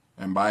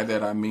 And by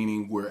that, I'm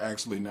meaning we're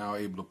actually now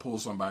able to pull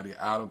somebody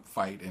out of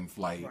fight and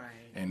flight Right.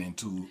 and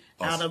into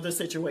Out of the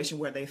situation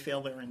where they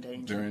feel they're in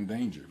danger. they're in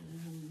danger.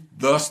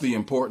 Thus, the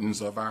importance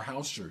of our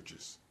house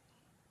churches.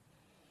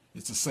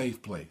 It's a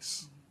safe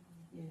place.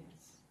 Yes.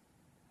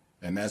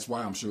 And that's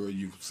why I'm sure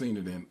you've seen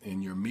it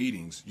in your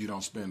meetings. You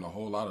don't spend a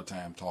whole lot of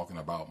time talking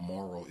about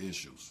moral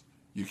issues.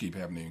 You keep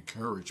having to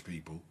encourage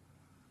people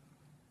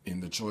in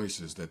the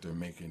choices that they're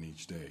making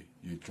each day.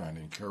 You're trying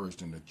to encourage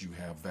them that you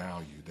have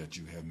value, that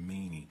you have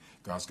meaning.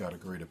 God's got a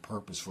greater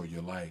purpose for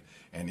your life.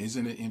 And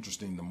isn't it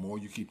interesting, the more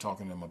you keep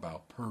talking to them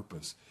about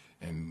purpose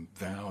and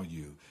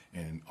value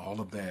and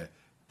all of that,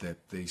 that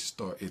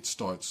it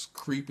starts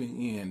creeping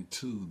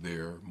into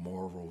their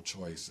moral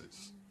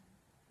choices.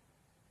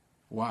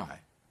 Why?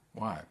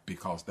 Why?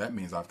 Because that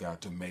means I've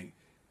got to make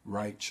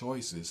right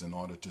choices in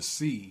order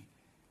to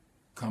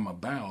come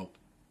about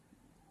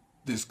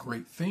this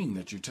great thing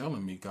that you're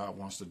telling me God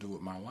wants to do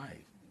with my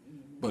life.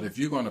 But if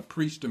you're going to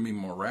preach to me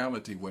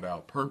morality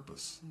without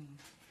purpose,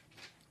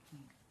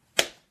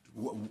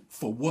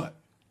 for what?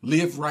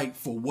 Live right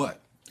for what?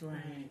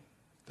 Right.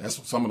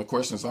 That's some of the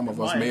questions some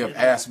of us Right. may have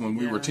asked when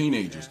we were Yeah,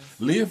 teenagers. yes.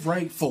 Live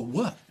right for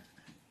what?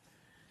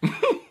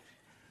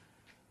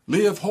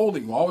 Live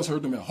holy. We always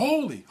heard them,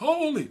 holy,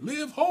 holy,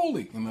 live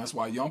holy. And that's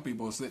why young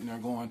people are sitting there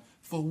going,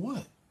 for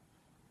what?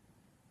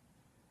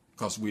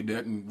 Because we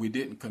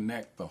didn't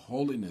connect the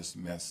holiness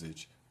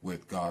message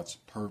with God's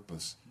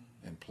purpose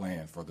and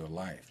plan for their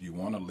life. You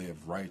want to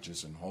live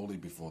righteous and holy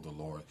before the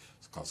Lord,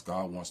 because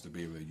God wants to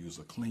be able to use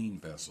a clean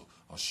vessel,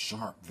 a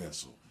sharp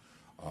vessel,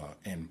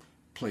 and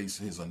place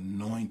his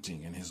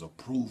anointing and his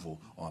approval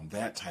on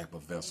that type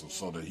of vessel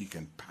so that he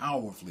can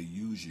powerfully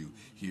use you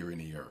here in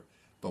the earth.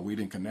 But we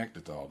didn't connect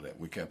it to all that.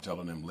 We kept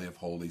telling them, live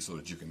holy so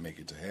that you can make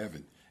it to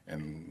heaven.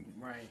 And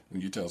Right.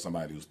 when you tell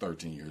somebody who's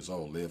 13 years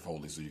old, live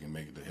holy so you can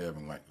make it to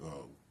heaven, like,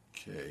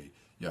 okay,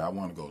 yeah, I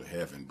want to go to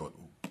heaven, but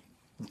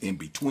in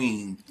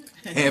between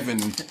heaven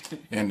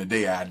and the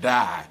day I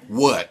die,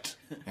 what?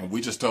 And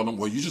we just tell them,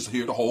 well, you're just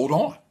here to hold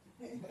on.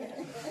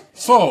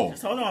 So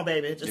Just hold on,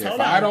 baby. Just if hold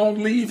on. I don't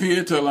leave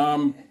here till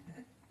I'm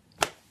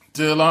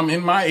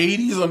in my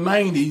 80s or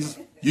 90s,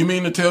 you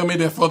mean to tell me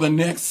that for the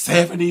next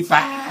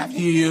 75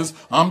 years,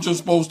 I'm just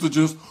supposed to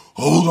just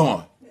hold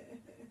on?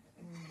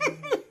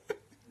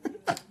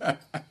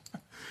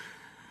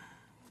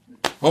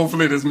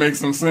 Hopefully this makes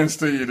some sense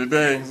to you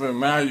today. So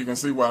now you can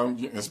see why,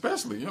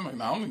 especially, I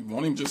won't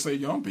even just say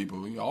young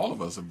people. All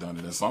of us have done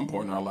it at some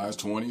point in our lives,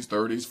 20s,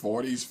 30s,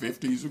 40s,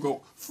 50s. We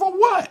go, for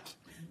what?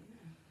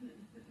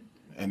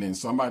 And then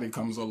somebody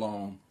comes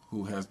along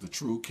who has the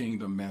true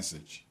kingdom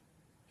message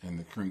and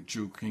the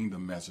true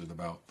kingdom message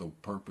about the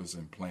purpose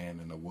and plan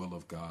and the will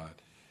of God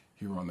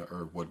here on the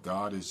earth, what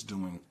God is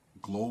doing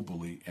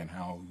globally and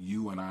how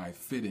you and I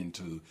fit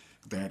into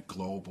that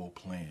global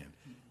plan.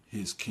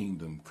 His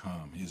kingdom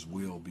come, his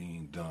will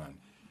being done.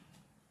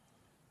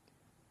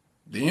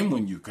 Then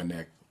when you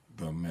connect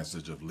the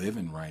message of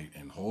living right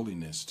and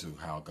holiness to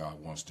how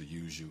God wants to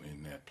use you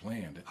in that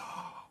plan,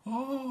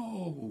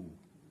 oh,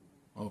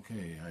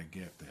 okay, I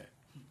get that.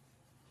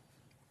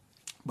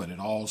 But it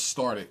all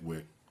started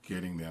with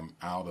getting them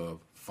out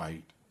of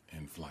fight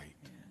and flight.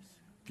 Yes.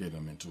 Get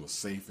them into a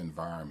safe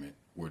environment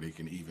where they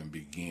can even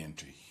begin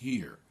to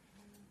hear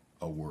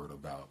a word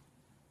about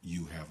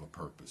you have a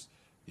purpose.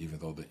 Even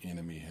though the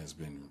enemy has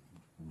been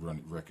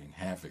wreaking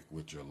havoc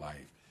with your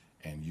life,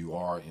 and you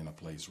are in a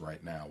place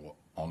right now where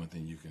only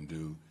thing you can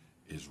do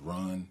is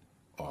run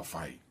or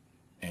fight.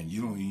 And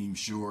you're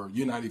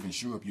not even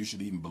sure if you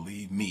should even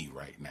believe me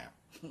right now.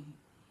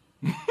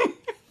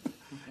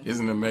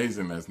 Isn't it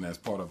amazing? That's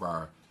part of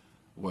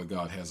what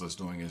God has us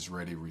doing as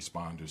ready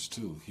responders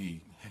too.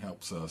 He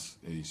helps us,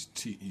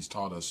 he's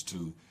taught us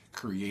to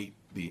create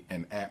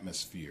an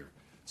atmosphere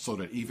so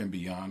that even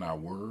beyond our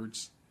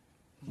words,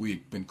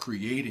 We've been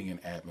creating an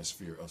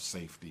atmosphere of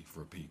safety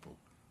for people.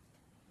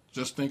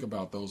 Just think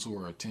about those who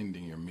are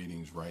attending your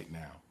meetings right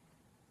now.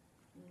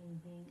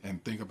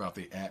 And think about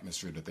the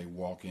atmosphere that they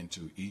walk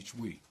into each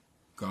week.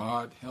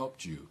 God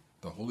helped you.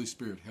 The Holy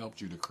Spirit helped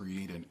you to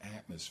create an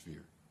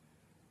atmosphere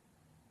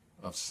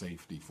of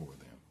safety for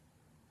them.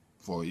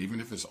 For even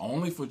if it's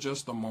only for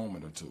just a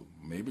moment or two,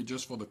 maybe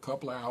just for the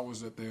couple of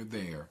hours that they're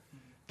there,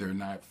 they're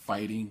not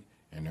fighting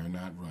and they're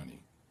not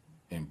running.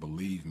 And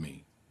believe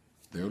me,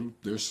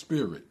 their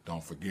spirit,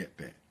 don't forget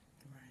that.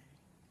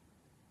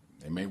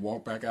 They may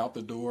walk back out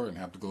the door and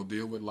have to go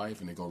deal with life,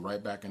 and they go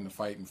right back into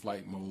fight and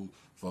flight mode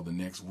for the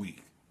next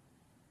week.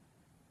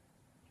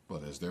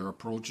 But as they're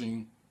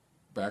approaching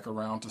back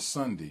around to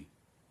Sunday,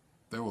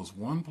 there was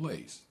one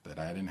place that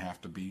I didn't have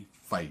to be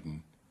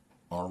fighting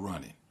or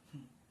running.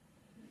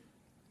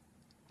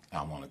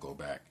 I want to go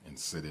back and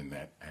sit in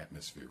that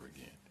atmosphere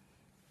again.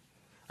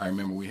 I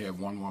remember we had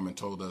one woman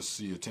told us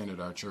she attended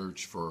our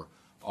church for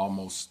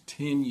almost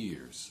 10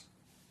 years.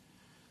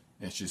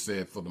 And she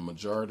said for the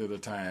majority of the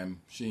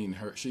time, she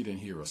didn't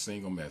hear a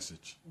single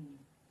message.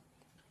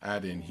 I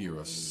didn't hear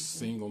a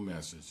single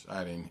message.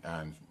 I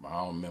don't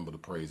remember the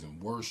praise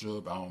and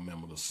worship. I don't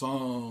remember the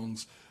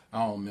songs.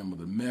 I don't remember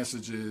the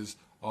messages.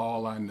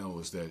 All I know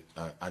is that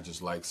I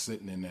just like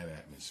sitting in that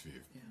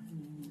atmosphere. Yeah.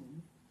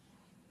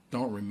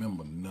 Don't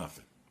remember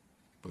nothing,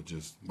 but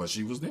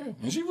she was there,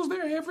 and she was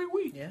there every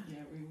week. Yeah,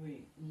 every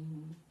week.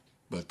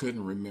 But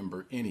couldn't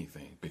remember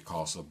anything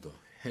because of the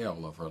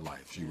hell of her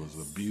life. She was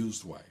an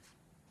abused wife,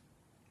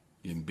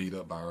 getting beat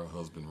up by her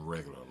husband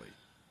regularly.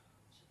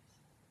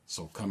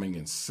 So coming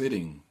and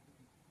sitting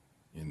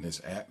in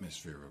this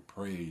atmosphere of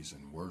praise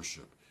and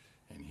worship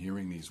and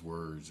hearing these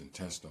words and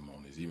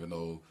testimonies, even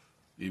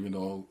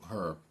though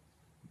her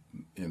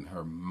in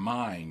her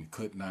mind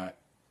could not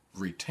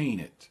retain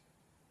it,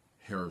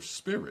 her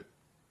spirit,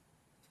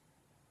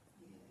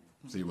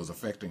 see, it was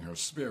affecting her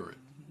spirit,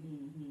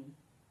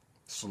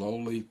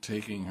 slowly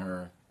taking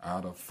her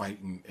out of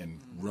fighting and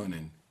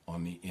running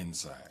on the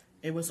inside.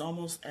 It was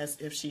almost as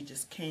if she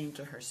just came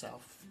to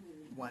herself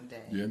one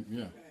day.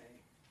 Yeah.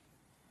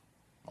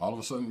 All of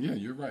a sudden, yeah,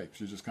 you're right.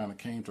 She just kind of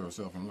came to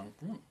herself and like,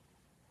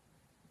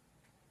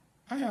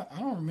 I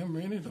don't remember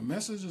any of the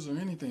messages or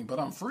anything, but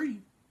I'm free.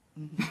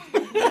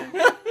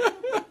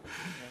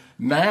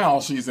 Now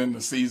she's in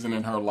the season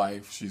in her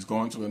life. She's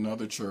going to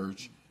another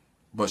church,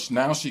 but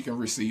now she can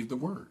receive the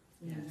word.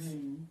 Yes.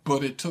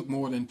 But it took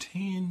more than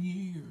 10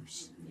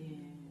 years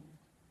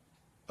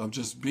of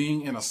just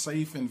being in a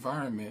safe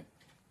environment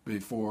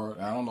before.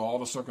 I don't know all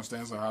the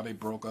circumstances of how they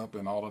broke up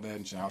and all of that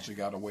and how she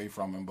got away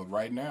from him, but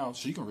right now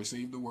she can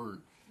receive the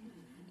word.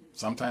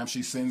 Sometimes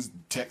she sends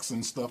texts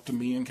and stuff to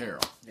me and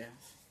Carol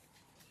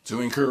to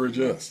encourage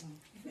us.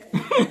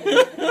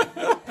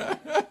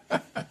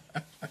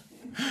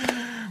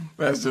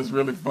 That's just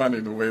really funny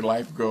the way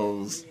life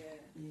goes.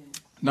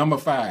 Number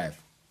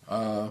 5,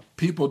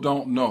 people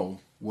don't know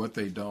what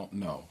they don't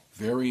know.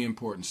 Very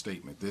important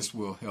statement. This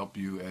will help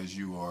you as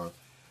you are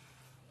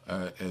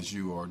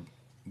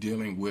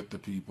dealing with the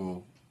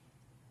people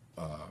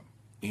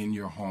in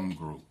your home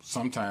group.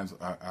 Sometimes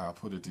I'll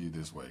put it to you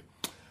this way.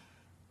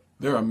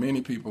 There are many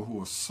people who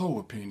are so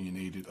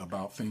opinionated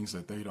about things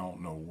that they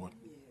don't know what.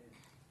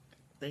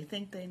 They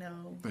think they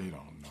know. They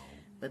don't know.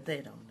 But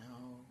they don't know.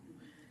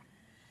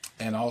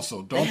 And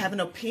also, they have an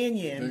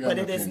opinion, but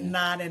it is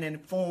not an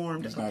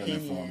informed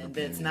opinion.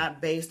 It's not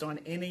based on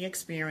any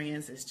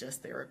experience. It's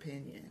just their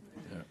opinion.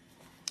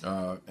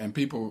 Yeah. And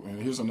people,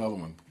 and here's another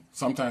one.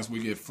 Sometimes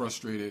we get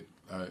frustrated.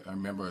 I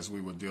remember as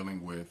we were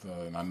dealing with,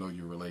 and I know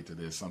you relate to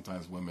this,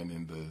 sometimes women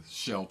in the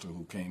shelter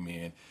who came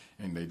in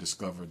and they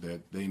discovered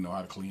that they know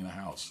how to clean a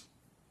house.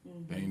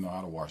 They know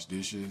how to wash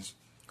dishes.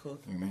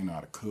 And they know how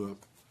to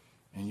cook.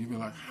 And you be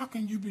like, how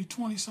can you be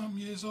 20-something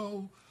years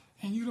old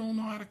and you don't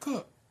know how to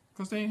cook?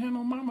 Because they ain't had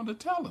no mama to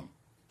tell them,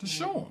 to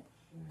show them.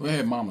 Well, they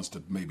had mamas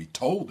to maybe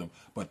told them,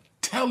 but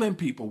telling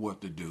people what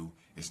to do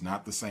is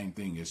not the same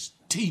thing as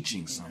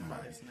teaching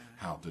somebody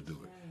how to do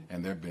it.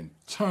 And there have been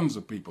tons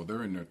of people,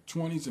 they're in their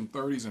 20s and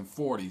 30s and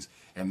 40s,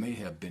 and they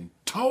have been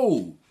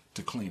told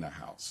to clean a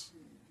house.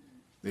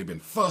 They've been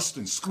fussed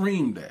and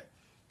screamed at,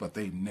 but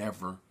they've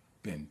never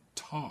been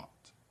taught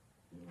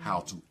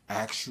how to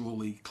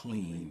actually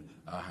clean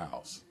a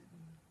house.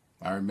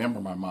 I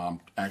remember my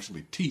mom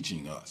actually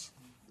teaching us.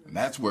 And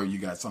that's where you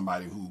got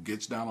somebody who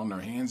gets down on their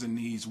hands and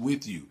knees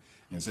with you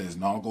and says,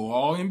 no,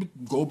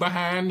 go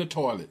behind the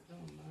toilet.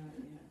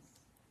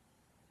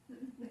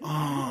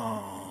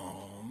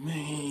 Oh,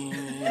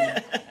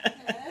 man.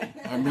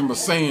 I remember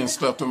saying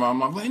stuff to my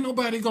mom, ain't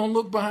nobody gonna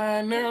look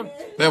behind there.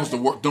 That was the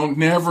word. Don't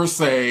never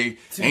say,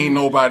 ain't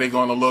nobody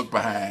gonna look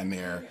behind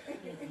there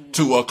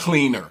to a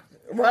cleaner.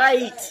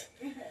 Right.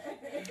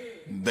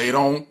 They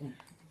don't.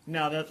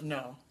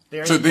 No.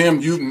 To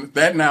them,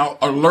 that now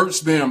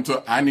alerts them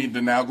to, I need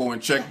to now go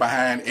and check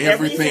behind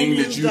everything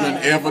that you've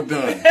ever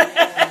done.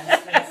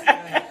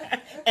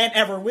 And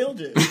ever will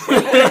do.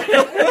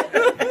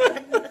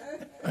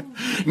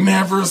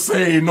 Never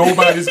say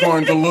nobody's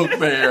going to look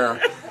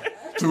there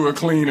to a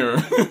cleaner.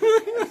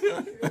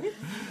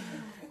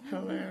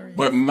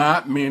 But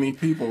not many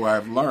people,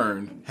 I've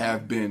learned,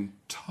 have been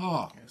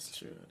taught. That's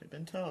true. They've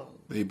been told.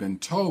 They've been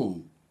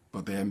told,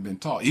 but they haven't been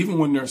taught. Even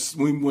when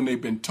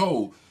they've been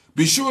told,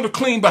 be sure to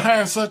clean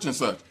behind such and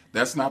such.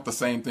 That's not the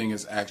same thing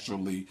as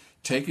actually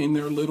taking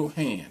their little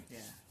hand,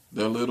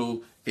 their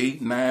little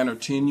 8, 9, or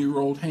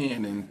 10-year-old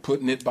hand, and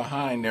putting it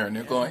behind there, and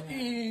they're going,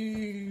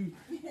 ew,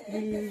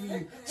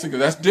 ew. See, 'cause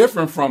that's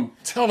different from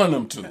telling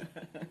them to.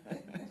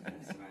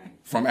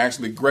 From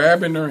actually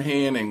grabbing their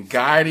hand and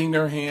guiding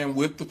their hand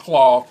with the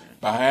cloth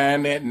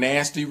behind that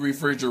nasty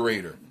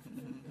refrigerator.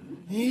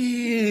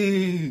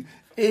 Ew,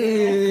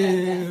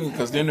 ew.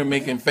 Because then they're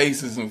making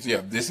faces and,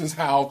 yeah, this is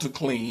how to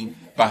clean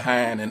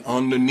behind and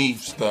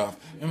underneath stuff.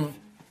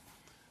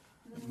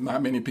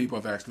 Not many people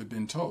have actually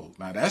been told.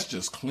 Now, that's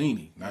just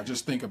cleaning. Now,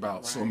 just think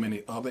about so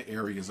many other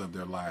areas of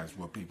their lives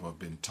where people have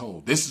been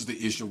told. This is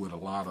the issue with a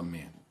lot of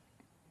men.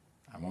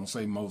 I won't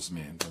say most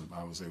men, but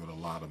I would say with a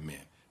lot of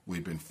men.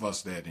 We've been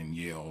fussed at and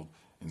yelled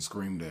and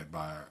screamed at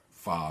by our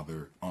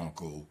father,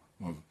 uncle,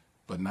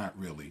 but not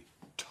really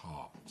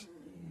taught.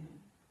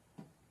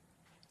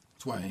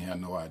 That's why I ain't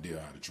had no idea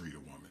how to treat a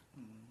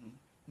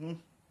woman.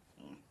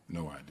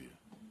 No idea.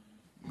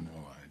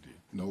 No idea.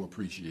 No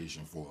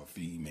appreciation for a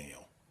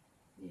female.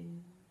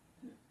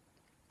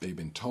 They've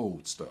been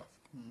told stuff,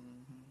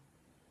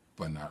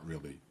 but not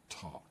really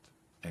taught.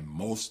 And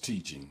most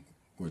teaching,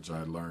 which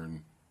I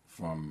learned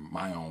from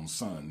my own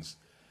sons,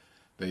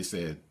 they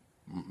said,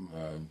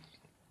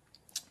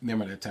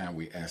 remember that time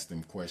we asked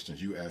them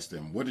questions? You asked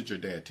them, what did your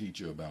dad teach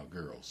you about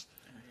girls?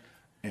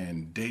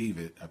 And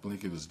David, I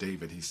believe it was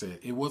David, he said,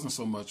 it wasn't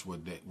so much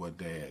what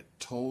dad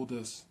told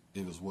us,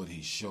 it was what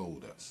he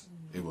showed us.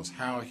 It was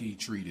how he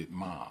treated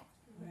mom.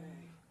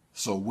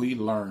 So we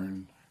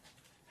learned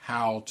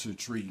how to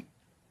treat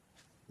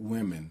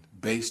women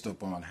based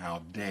upon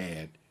how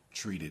dad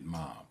treated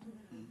mom.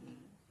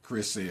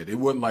 Chris said, it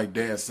wasn't like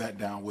dad sat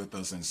down with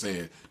us and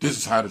said, this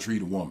is how to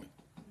treat a woman.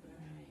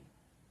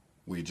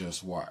 We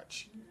just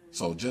watch.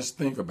 So just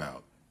think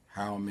about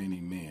how many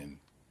men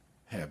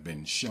have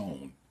been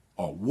shown,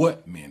 or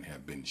what men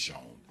have been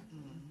shown,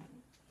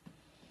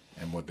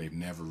 and what they've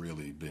never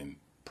really been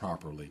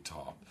properly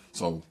taught.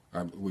 So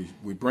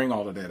we bring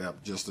all of that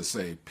up just to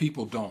say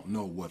people don't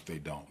know what they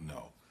don't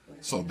know.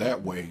 So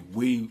that way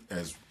we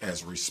as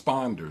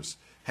responders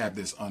have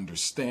this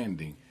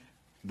understanding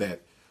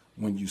that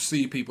when you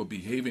see people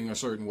behaving a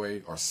certain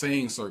way or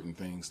saying certain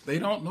things, they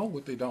don't know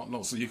what they don't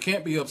know. So you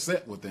can't be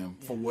upset with them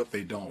for what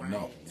they don't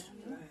know.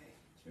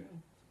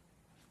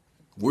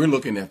 We're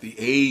looking at the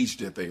age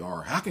that they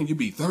are. How can you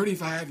be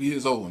 35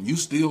 years old and you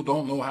still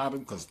don't know how to,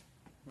 because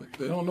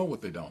they don't know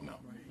what they don't know.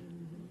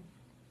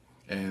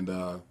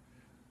 And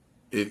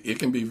it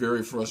can be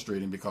very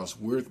frustrating because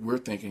we're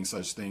thinking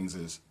such things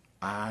as,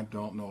 I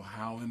don't know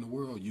how in the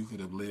world you could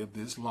have lived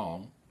this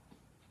long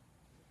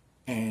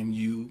and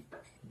you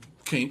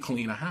can't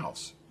clean a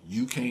house.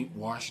 You can't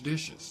wash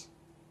dishes.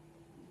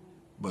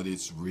 But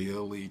it's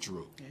really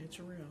true. It's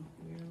real.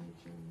 Really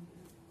true.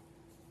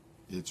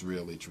 It's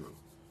really true.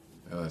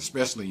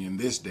 Especially in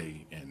this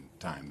day and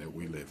time that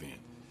we live in.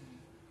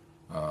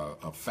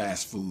 Of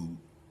fast food.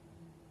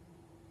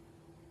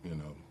 You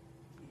know,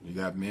 you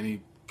got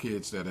many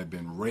kids that have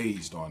been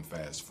raised on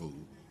fast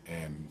food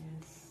and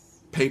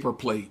paper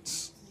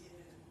plates,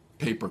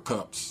 paper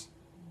cups,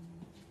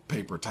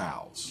 paper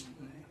towels.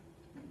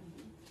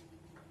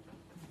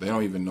 They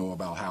don't even know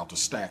about how to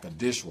stack a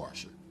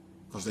dishwasher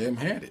because they haven't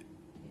had it.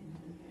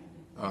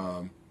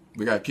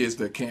 We got kids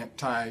that can't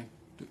tie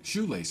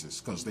shoelaces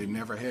because they've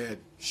never had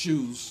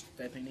shoes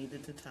That they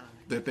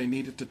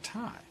needed to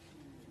tie.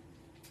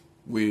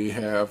 We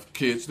have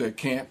kids that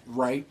can't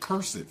write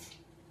cursive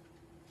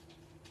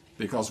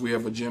because we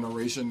have a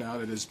generation now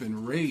that has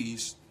been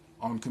raised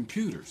on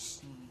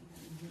computers.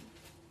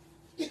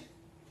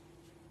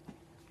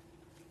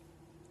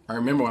 I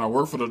remember when I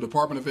worked for the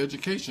Department of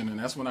Education, and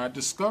that's when I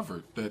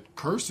discovered that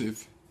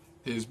cursive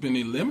has been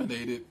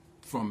eliminated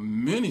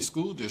from many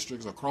school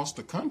districts across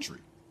the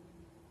country.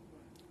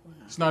 Wow.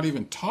 It's not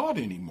even taught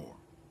anymore.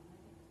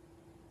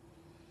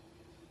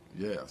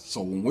 Yeah,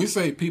 so when we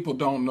say people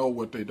don't know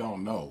what they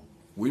don't know,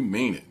 we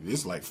mean it.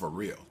 It's like for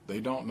real.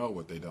 They don't know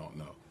what they don't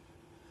know.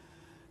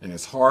 And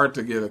it's hard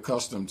to get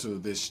accustomed to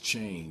this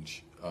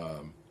change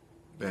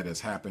that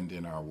has happened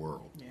in our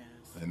world. Yes.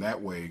 And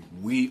that way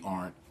we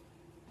aren't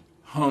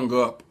hung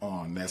up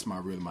on, that's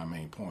really my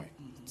main point,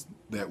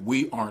 that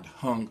we aren't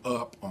hung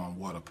up on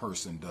what a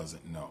person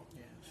doesn't know.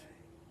 Yes.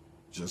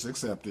 Just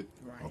accept it.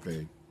 Right.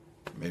 Okay,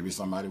 maybe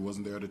somebody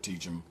wasn't there to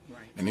teach them.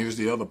 Right. And here's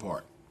the other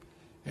part.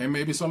 And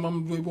maybe some of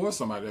them, there was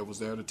somebody that was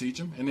there to teach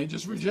them, and they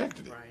just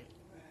rejected it. Right.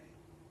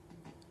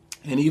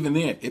 And even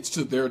then, it's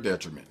to their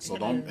detriment. So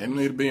don't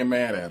need to be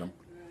mad at them.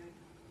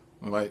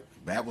 Like,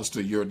 that was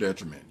to your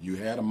detriment. You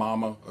had a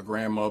mama, a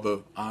grandmother,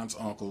 aunts,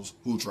 uncles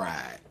who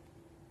tried.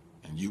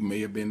 And you may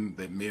have been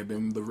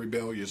the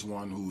rebellious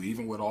one who,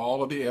 even with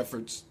all of the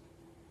efforts,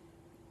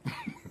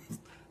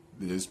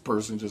 this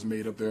person just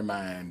made up their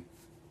mind,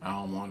 I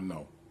don't want to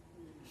know.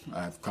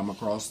 I've come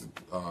across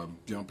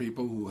young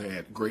people who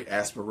had great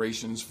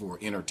aspirations for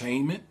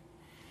entertainment.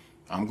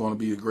 I'm going to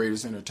be the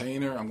greatest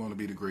entertainer. I'm going to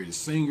be the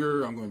greatest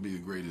singer. I'm going to be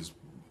the greatest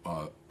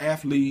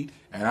athlete.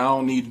 And I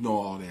don't need to know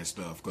all that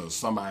stuff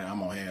because I'm going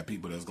to have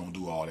people that's going to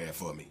do all that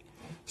for me.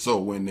 So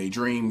when their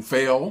dream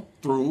fell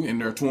through in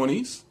their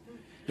 20s,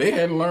 they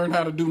hadn't learned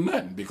how to do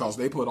nothing because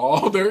they put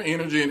all their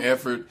energy and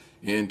effort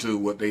into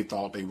what they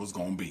thought they was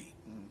going to be.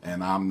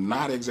 And I'm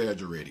not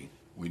exaggerating.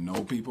 We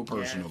know people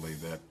personally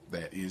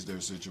that is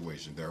their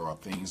situation. There are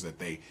things that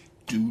they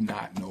do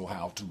not know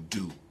how to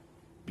do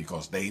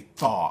because they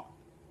thought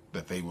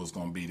that they was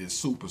going to be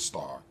this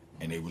superstar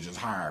and they would just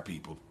hire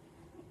people.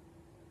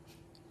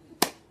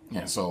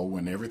 And so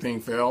when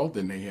everything fell,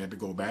 then they had to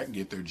go back and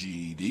get their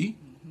GED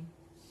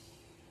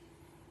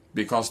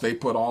because they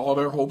put all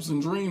their hopes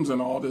and dreams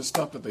and all this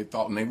stuff that they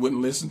thought, and they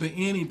wouldn't listen to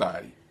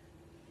anybody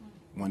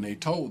when they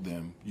told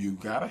them, you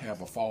got to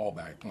have a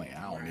fallback plan.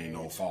 I don't need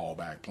no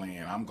fallback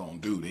plan. I'm going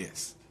to do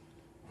this.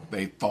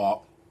 They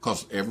thought,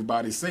 because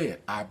everybody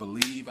said, I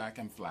believe I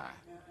can fly.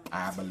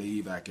 I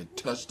believe I can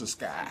touch the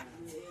sky.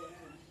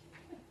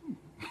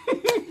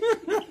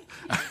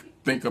 I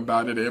think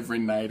about it every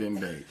night and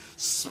day.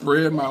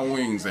 Spread my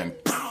wings and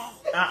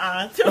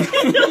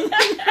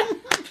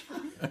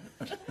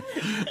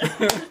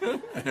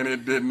and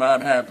it did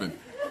not happen.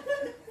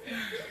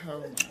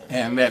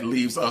 And that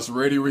leaves us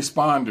ready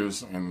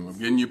responders and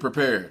getting you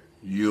prepared.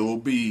 You'll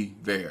be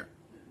there.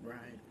 Right.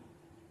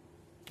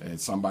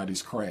 At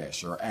somebody's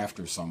crash or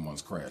after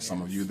someone's crash. Yes.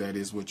 Some of you, that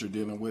is what you're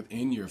dealing with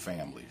in your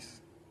families.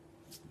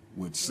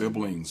 With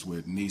siblings,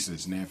 with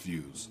nieces,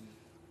 nephews.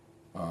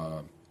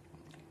 The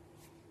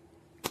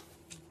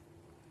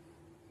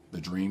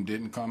dream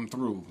didn't come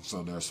through,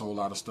 so there's a whole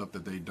lot of stuff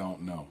that they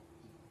don't know.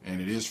 And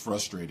it is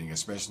frustrating,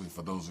 especially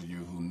for those of you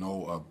who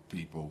know of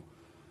people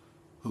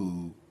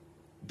who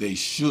they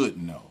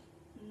should know,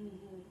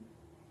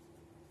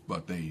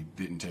 but they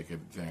didn't take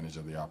advantage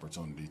of the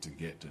opportunity to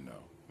get to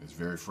know. It's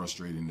very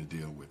frustrating to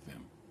deal with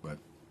them, but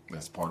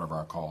that's part of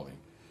our calling.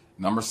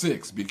 Number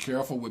 6, be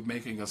careful with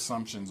making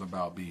assumptions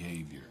about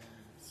behavior,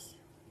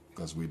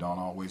 because we don't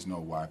always know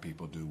why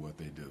people do what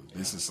they do.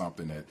 This is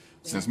something that,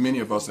 since many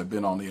of us have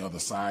been on the other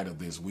side of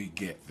this, we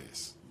get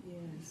this.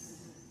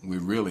 We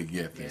really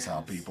get this,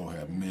 how people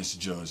have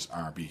misjudged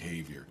our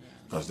behavior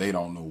because they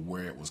don't know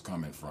where it was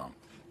coming from.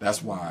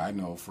 That's why I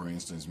know, for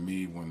instance,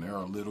 me, when there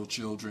are little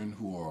children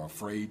who are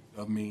afraid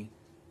of me,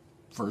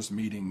 first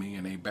meeting me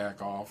and they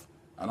back off,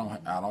 I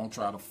don't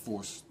try to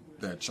force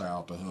that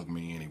child to hug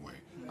me anyway.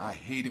 I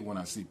hate it when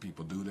I see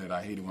people do that.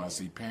 I hate it when I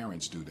see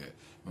parents do that,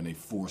 when they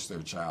force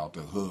their child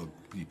to hug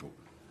people,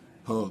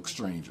 hug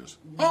strangers.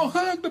 Oh,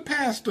 hug the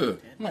pastor.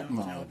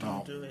 No,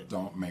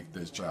 don't make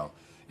this child.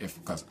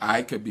 Because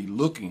I could be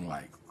looking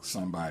like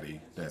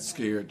somebody that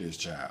scared this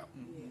child.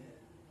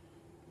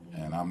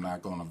 And I'm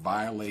not going to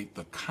violate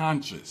the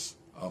conscience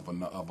of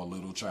a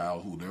little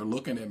child who they're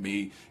looking at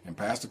me, and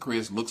Pastor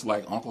Chris looks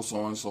like Uncle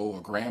so-and-so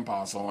or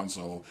Grandpa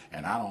so-and-so,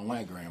 and I don't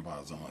like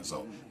Grandpa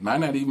so-and-so.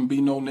 Might not even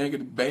be no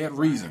negative, bad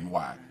reason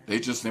why. They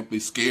just simply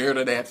scared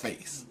of that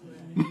face.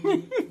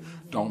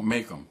 Don't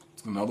make them.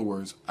 In other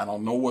words, I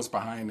don't know what's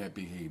behind that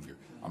behavior.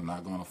 I'm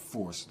not going to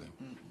force them.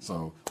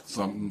 So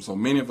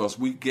many of us,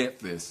 we get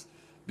this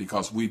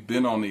because we've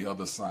been on the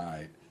other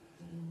side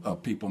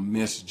of people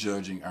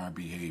misjudging our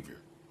behavior.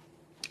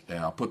 And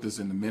I'll put this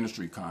in the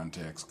ministry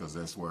context because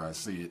that's where I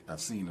see it.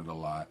 I've seen it a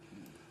lot.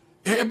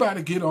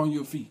 Everybody get on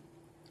your feet.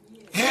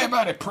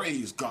 Everybody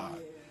praise God.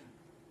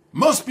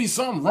 Must be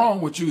something wrong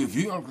with you if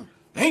you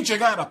ain't you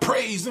got to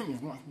praise him.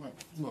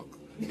 Look,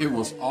 it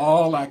was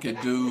all I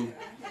could do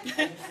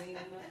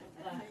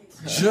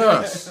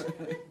just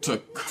to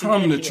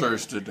come to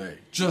church today,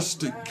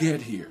 just to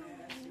get here.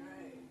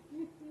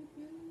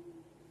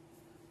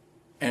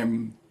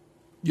 And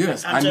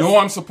yes, I know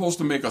I'm supposed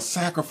to make a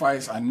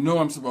sacrifice. I know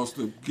I'm supposed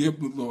to give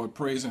the Lord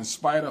praise in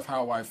spite of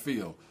how I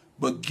feel.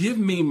 But give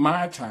me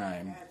my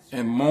time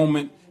and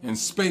moment and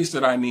space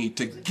that I need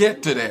to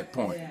get to that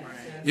point.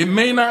 It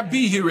may not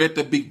be here at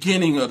the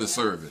beginning of the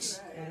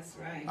service.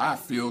 I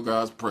feel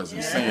God's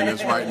presence saying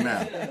this right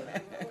now.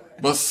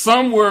 But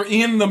somewhere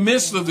in the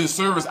midst of this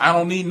service, I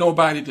don't need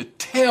nobody to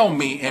tell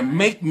me and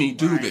make me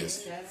do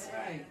this.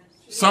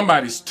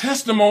 Somebody's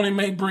testimony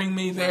may bring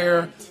me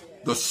there.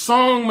 The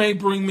song may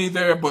bring me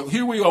there, but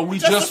here we are. We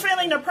just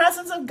feeling the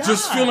presence of God.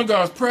 Just feeling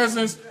God's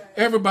presence.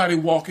 Everybody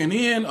walking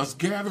in, us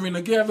gathering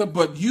together,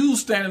 but you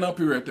standing up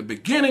here at the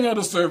beginning of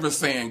the service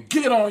saying,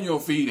 get on your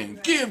feet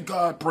and give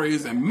God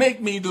praise and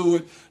make me do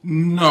it.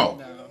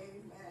 No.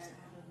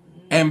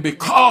 And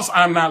because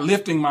I'm not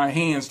lifting my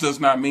hands does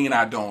not mean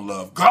I don't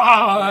love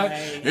God.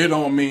 Right. It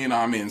don't mean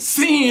I'm in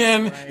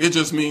sin. Right. It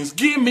just means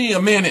give me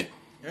a minute.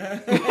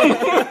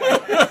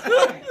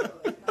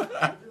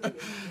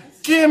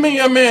 Give me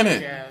a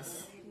minute.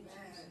 Yes.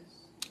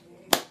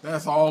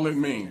 That's all it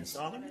means.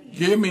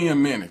 Give me a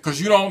minute.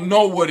 Because you don't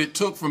know what it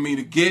took for me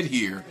to get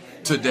here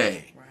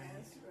today.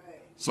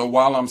 So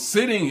while I'm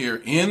sitting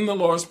here in the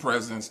Lord's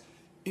presence,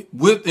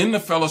 within the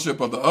fellowship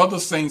of the other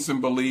saints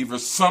and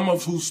believers, some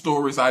of whose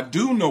stories I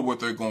do know what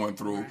they're going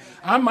through.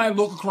 I might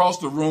look across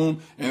the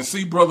room and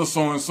see brother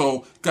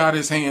so-and-so got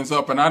his hands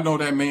up, and I know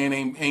that man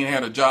ain't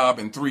had a job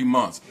in 3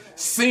 months.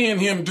 Seeing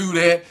him do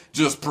that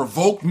just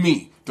provoked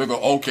me to go,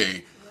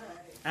 okay,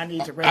 I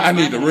need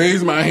to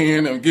raise my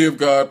hand and give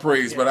God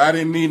praise, but I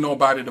didn't need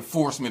nobody to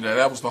force me to.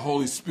 That was the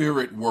Holy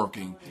Spirit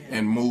working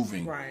and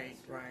moving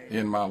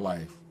in my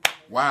life.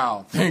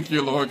 Wow. Thank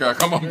you, Lord God.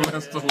 Come on,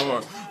 bless the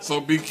Lord. So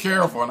be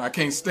careful. And I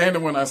can't stand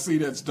it when I see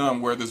that's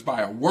done, whether it's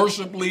by a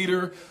worship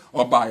leader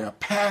or by a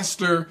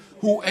pastor,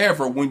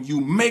 whoever. When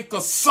you make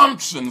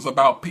assumptions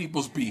about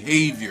people's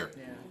behavior,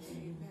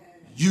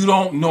 you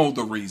don't know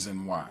the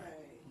reason why.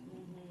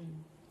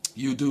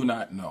 You do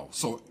not know.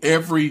 So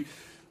every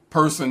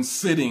person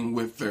sitting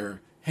with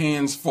their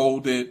hands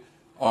folded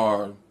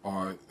or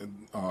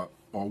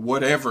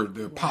whatever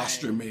their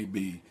posture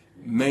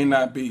may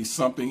not be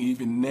something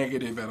even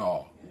negative at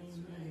all.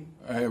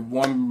 I have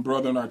one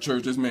brother in our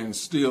church, this man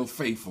is still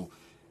faithful.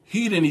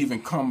 He didn't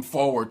even come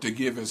forward to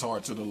give his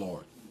heart to the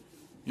Lord.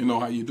 You know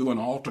how you do an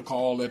altar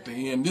call at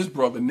the end? This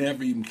brother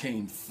never even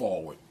came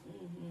forward.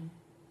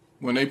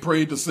 When they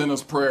prayed the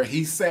sinner's prayer,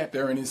 he sat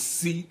there in his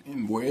seat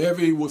and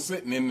wherever he was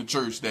sitting in the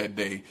church that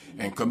day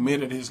and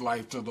committed his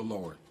life to the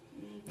Lord.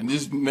 And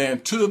this man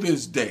to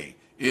this day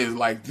is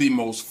like the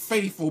most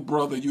faithful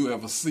brother you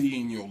ever see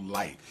in your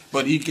life.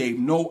 But he gave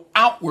no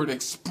outward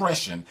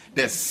expression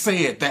that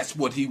said that's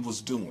what he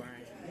was doing.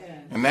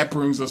 And that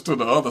brings us to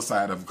the other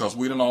side of it, because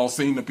we done all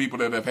seen the people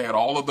that have had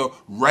all of the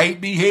right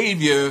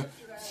behavior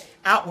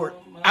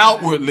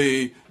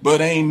outwardly, but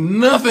ain't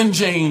nothing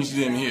changed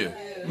in here.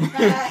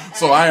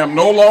 So I am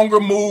no longer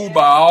moved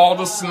by all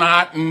the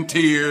snot and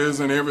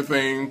tears and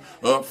everything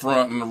up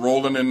front and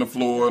rolling in the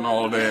floor and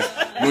all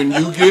that. When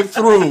you get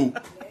through,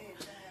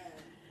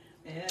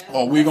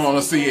 or we're going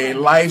to see a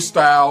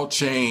lifestyle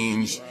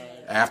change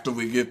after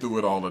we get through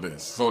with all of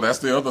this. So that's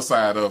the other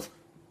side of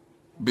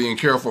being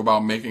careful about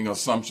making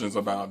assumptions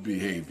about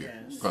behavior.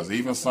 Because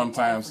even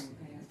sometimes...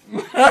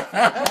 Because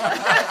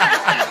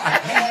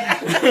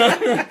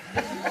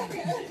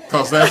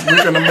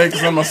we're going to make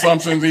some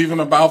assumptions even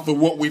about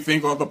what we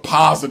think are the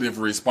positive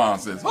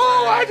responses.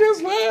 Oh, I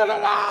just let it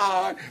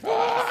out.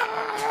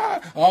 Ah,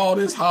 all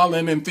this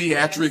hollering and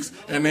theatrics,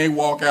 and they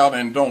walk out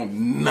and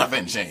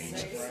nothing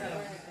change.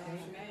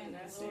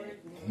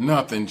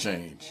 Nothing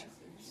change.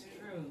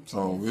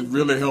 So it's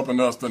really helping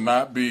us to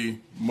not be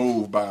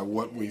moved by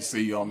what we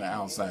see on the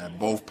outside,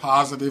 both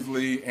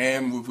positively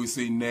and if we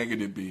see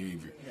negative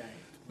behavior.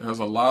 There's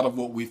a lot of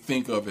what we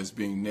think of as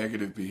being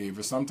negative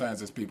behavior.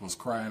 Sometimes it's people's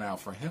crying out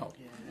for help.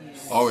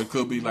 Or it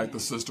could be like the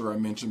sister I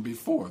mentioned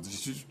before.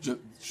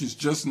 She's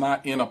just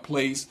not in a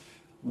place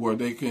where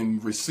they can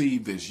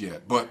receive this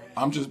yet. But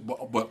aren't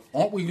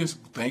we just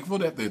thankful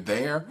that they're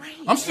there?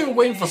 I'm still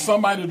waiting for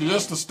somebody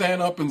to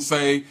stand up and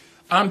say,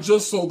 I'm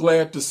just so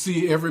glad to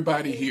see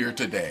everybody here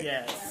today.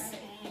 Yes.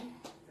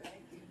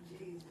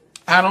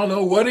 I don't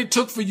know what it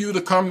took for you to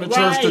come to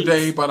church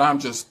today, but I'm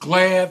just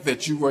glad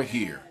that you are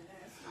here.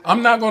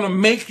 I'm not going to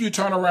make you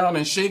turn around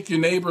and shake your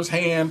neighbor's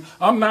hand.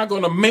 I'm not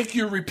going to make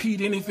you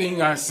repeat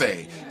anything I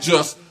say.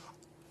 Just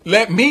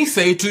let me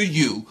say to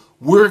you,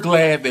 we're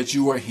glad that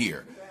you are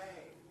here.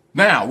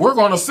 Now, we're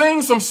going to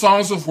sing some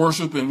songs of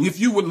worship, and if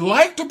you would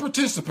like to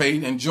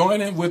participate and join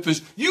in with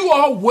us, you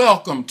are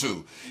welcome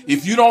to.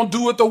 If you don't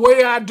do it the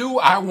way I do,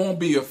 I won't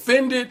be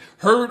offended,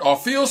 hurt, or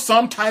feel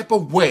some type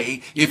of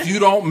way if you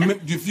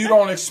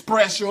don't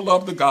express your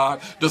love to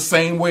God the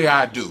same way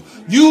I do.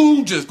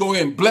 You just go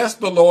ahead and bless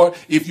the Lord.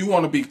 If you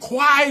want to be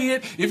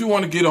quiet, if you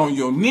want to get on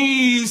your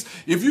knees,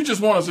 if you just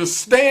want to just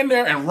stand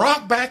there and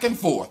rock back and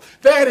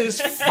forth, that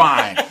is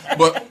fine.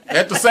 But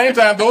at the same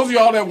time, those of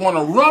y'all that want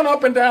to run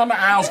up and down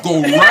the aisles, go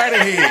right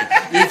ahead.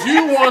 If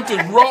you want to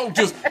roll,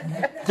 just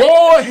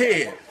go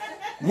ahead.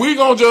 We're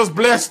going to just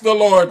bless the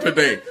Lord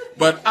today.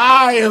 But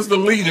I, as the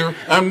leader,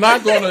 am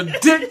not going to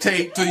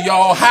dictate to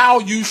y'all how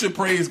you should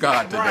praise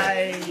God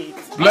today. Right.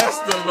 Bless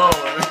the Lord.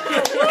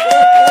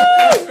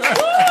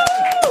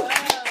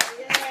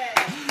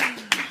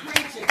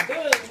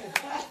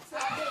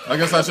 I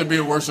guess I should be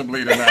a worship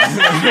leader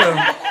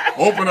now.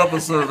 Open up a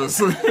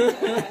service.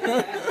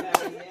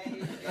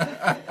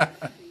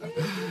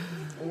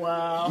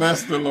 Wow.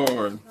 Bless the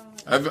Lord.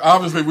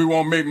 Obviously, we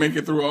won't make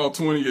it through all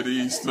 20 of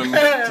these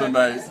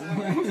tonight.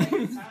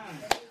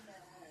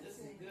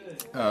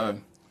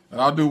 And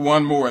I'll do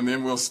one more, and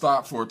then we'll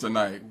stop for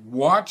tonight.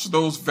 Watch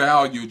those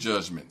value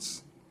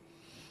judgments.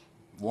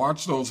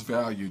 Watch those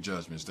value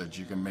judgments that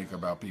you can make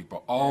about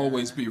people.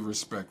 Always be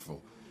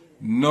respectful.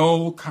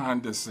 No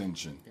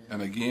condescension.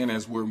 And again,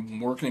 as we're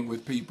working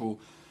with people,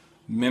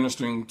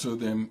 ministering to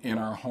them in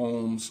our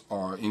homes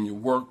or in your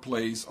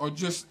workplace or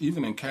just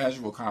even in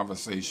casual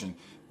conversation,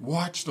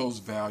 watch those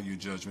value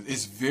judgments.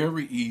 It's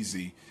very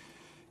easy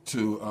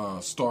to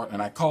start,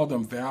 and I call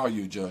them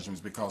value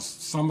judgments because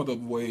some of the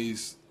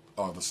ways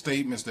or the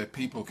statements that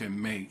people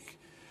can make,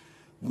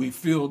 we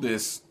feel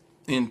this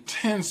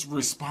intense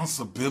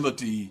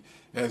responsibility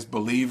as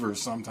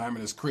believers sometimes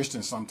and as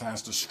Christians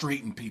sometimes to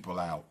straighten people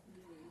out.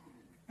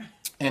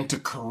 and to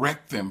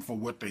correct them for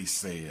what they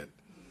said.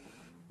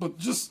 But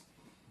just,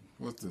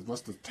 what's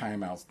the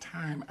timeouts?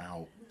 Time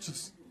out.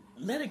 Just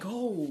let it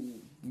go.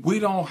 We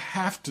don't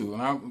have to,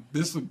 and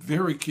this is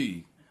very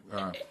key.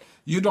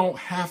 You don't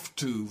have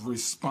to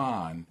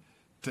respond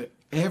to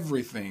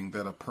everything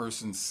that a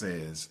person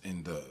says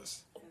and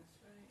does.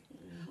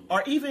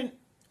 Or even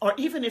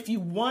if you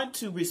want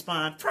to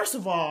respond, first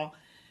of all,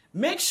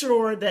 make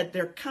sure that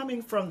they're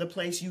coming from the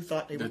place you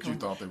thought they were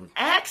coming.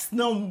 Ask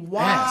them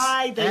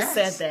why they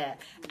said that.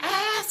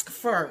 Ask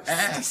first.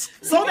 Ask.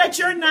 So that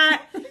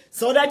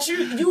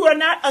you are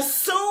not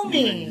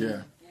assuming.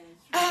 Yeah.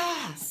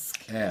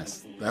 Ask.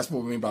 Ask. That's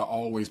what we mean by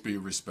always be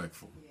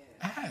respectful.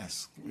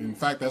 Ask. In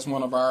fact, that's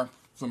one of our,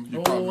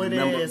 probably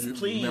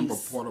remember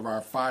part of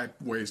our 5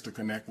 ways to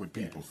connect with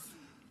people.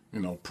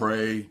 Yes.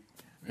 Pray,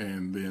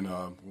 and then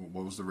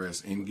what was the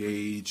rest?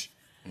 Engage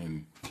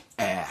and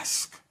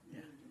ask.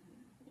 Yeah.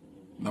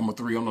 Number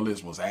 3 on the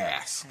list was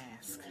ask.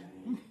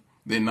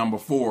 Then number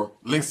 4,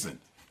 listen.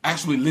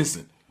 Actually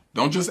listen.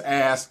 Don't just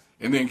ask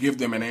and then give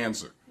them an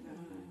answer.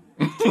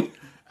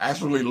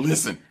 Actually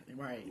listen.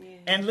 Right.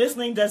 And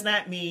listening does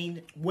not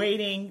mean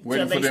waiting for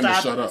them to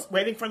shut up.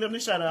 Waiting for them to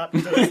shut up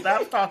until they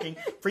stop talking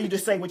for you to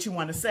say what you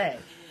want to say.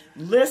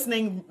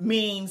 Listening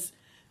means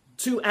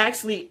to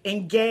actually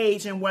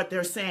engage in what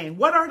they're saying.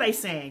 What are they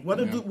saying?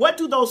 What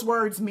do those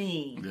words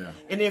mean? Yeah.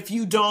 And if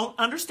you don't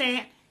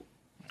understand,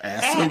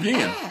 ask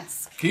again.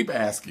 Ask. Keep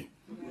asking.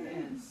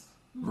 Yes.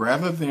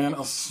 Rather than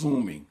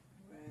assuming.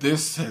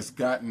 This has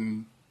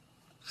gotten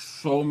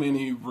so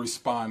many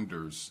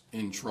responders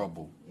in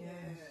trouble. Yes.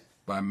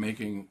 By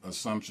making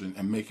assumptions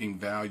and making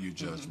value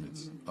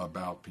judgments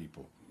about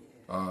people.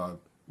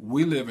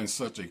 We live in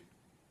such a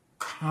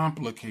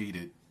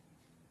complicated,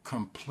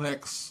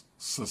 complex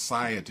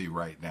society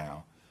right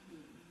now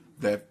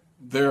that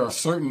there are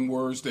certain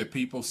words that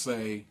people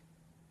say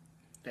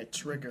that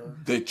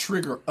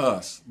trigger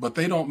us, but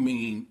they don't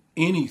mean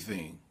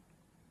anything.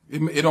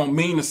 It don't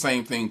mean the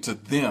same thing to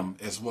them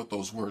as what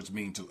those words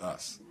mean to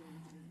us.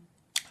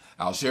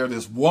 I'll share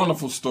this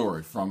wonderful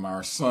story from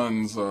our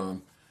son's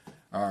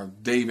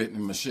David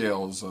and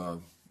Michelle's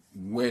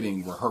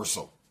wedding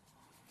rehearsal.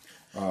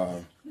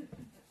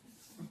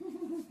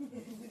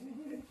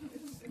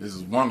 This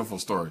is a wonderful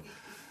story.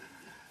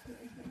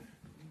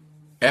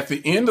 At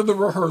the end of the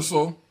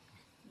rehearsal,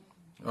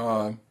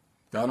 gotta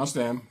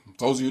understand,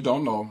 those of you who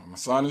don't know, my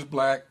son is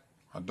black,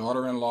 my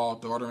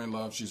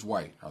daughter-in-law, she's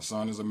white. Our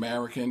son is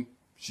American,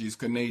 she's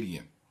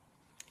Canadian.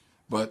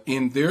 But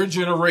in their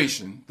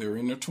generation, they're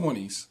in their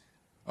 20s,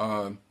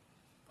 and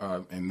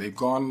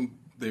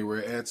they were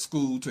at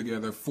school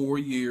together 4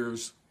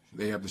 years.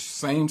 They have the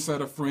same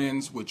set of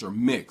friends, which are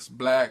mixed,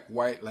 black,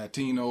 white,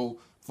 Latino,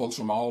 folks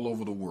from all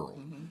over the world.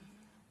 Mm-hmm.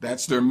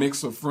 That's their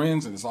mix of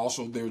friends, and it's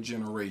also their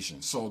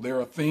generation. So there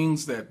are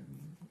things that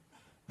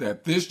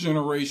this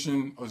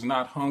generation is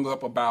not hung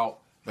up about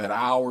that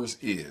ours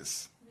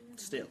is.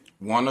 Still.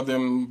 One of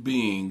them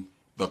being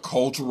the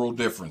cultural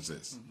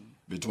differences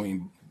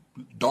between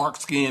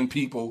dark-skinned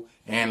people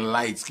and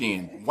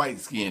light-skinned,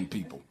 white-skinned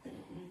people.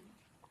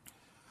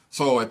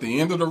 So at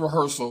the end of the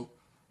rehearsal,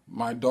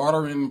 my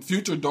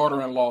future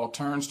daughter-in-law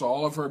turns to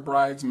all of her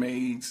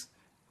bridesmaids,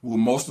 who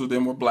most of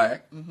them were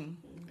black,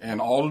 and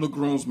all of the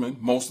groomsmen,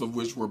 most of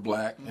which were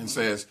black, and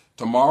says,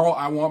 tomorrow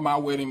I want my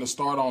wedding to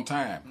start on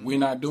time. We're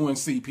not doing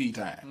CP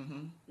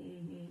time.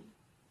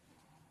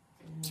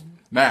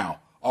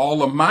 Now,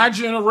 all of my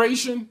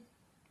generation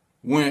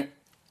went,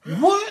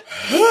 what?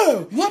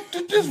 What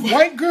did this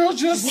white girl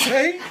just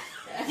say?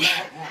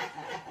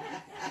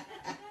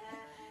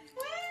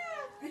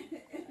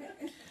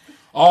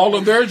 All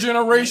of their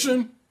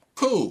generation,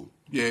 cool.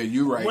 Yeah,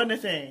 you right. Wasn't a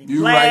thing.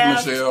 You right,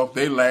 Michelle.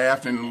 They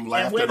laughed and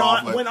laughed it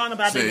off. Went on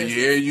about said,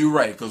 yeah, you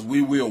right, because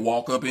we will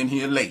walk up in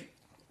here late.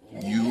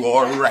 You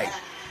are right.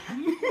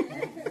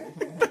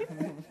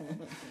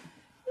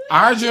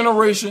 Our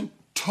generation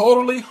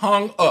totally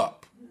hung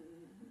up.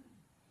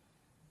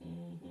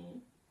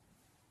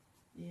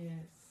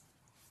 Yes.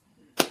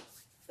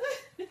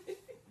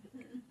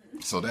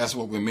 So that's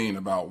what we mean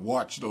about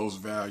watch those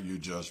value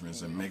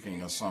judgments and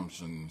making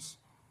assumptions.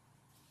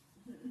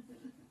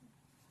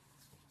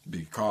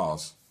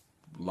 Because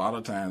a lot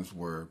of times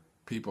where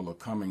people are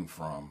coming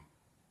from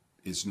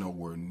is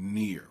nowhere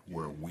near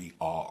where we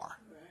are.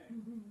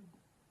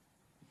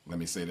 Let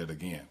me say that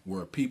again.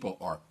 Where people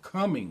are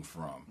coming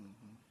from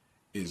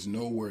is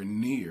nowhere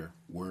near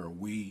where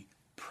we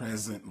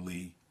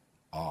presently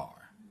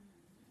are.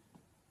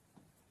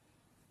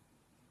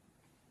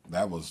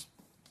 That was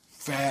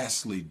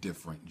vastly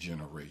different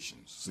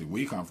generations. See,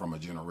 we come from a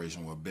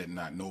generation where bet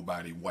not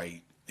nobody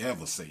white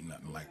ever say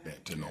nothing like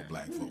that to no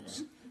black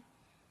folks.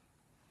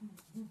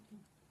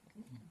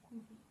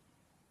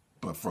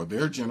 But for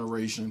their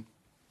generation,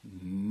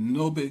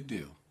 no big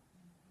deal.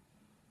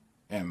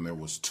 And there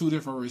was 2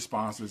 different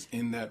responses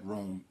in that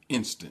room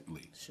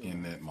instantly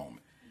in that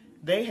moment.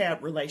 They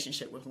had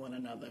relationship with one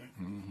another.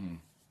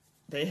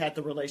 They had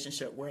the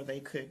relationship where they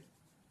could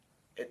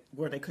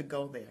where they could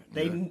go there.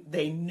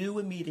 They knew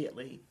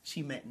immediately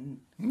she meant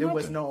there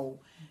was no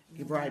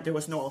there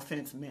was no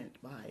offense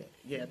meant by it.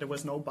 Yeah, there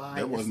was no bias.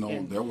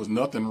 There was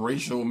nothing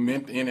racial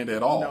meant in it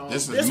at all. No.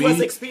 This was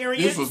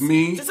experience. This was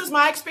me. This is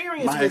my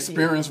experience. My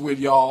experience with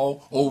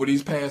y'all over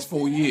these past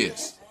 4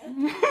 years.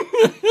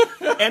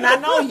 And I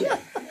know you.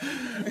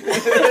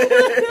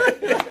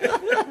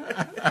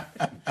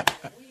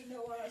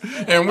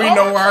 And we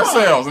know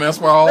ourselves, and that's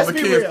why all the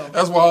Let's be kids. real.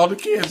 That's why all the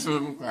kids.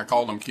 I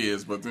call them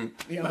kids, but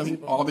Young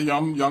all the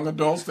young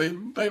adults.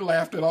 They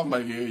laughed it off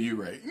like, yeah, you're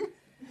right,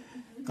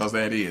 because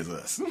that is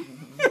us.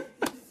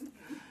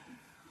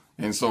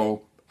 And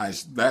so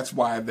that's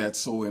why that's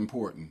so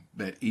important.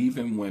 That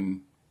even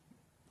when,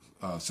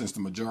 since the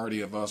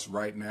majority of us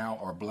right now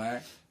are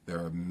black, there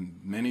are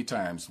many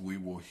times we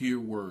will hear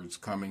words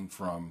coming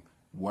from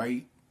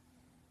white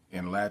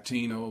and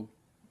Latino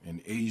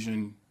and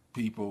Asian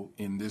people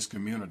in this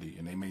community,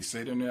 and they may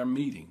sit in their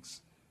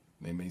meetings,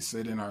 they may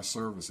sit in our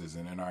services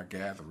and in our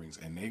gatherings,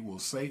 and they will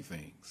say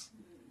things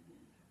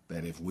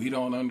that if we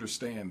don't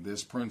understand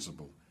this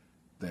principle,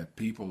 that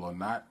people are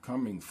not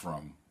coming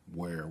from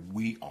where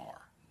we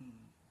are,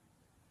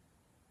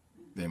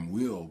 then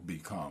we'll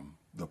become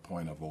the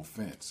point of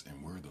offense,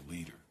 and we're the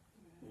leader.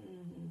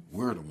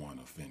 We're the one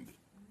offended.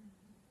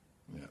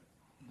 Yeah.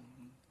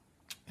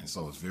 And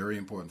so it's very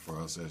important for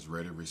us as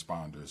ready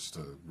responders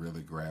to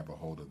really grab a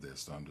hold of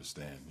this, to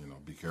understand,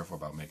 be careful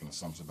about making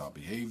assumptions about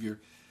behavior,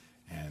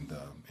 and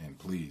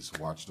please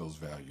watch those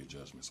value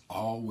judgments.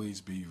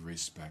 Always be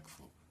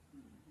respectful.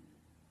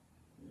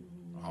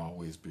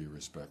 Always be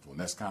respectful. And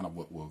that's kind of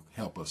what will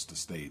help us to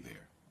stay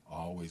there.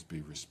 Always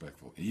be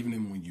respectful.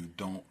 Even when you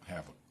don't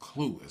have a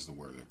clue as to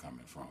where they're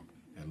coming from,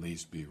 at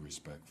least be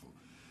respectful.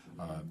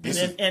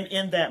 And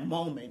in that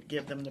moment,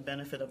 give them the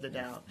benefit of the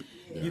doubt.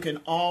 Yeah. You can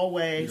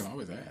always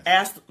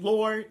ask,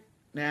 Lord,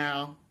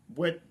 now,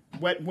 what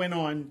went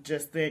on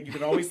just then? You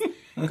can always,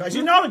 because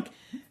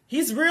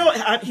he's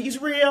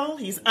real.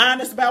 He's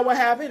honest about what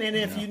happened. And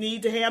if you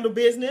need to handle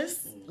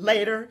business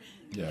later,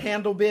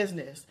 handle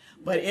business.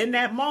 But in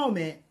that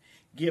moment,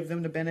 give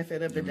them the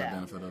benefit of the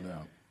doubt.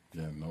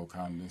 Yeah, no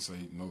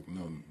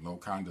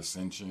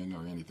condescension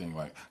or anything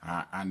like,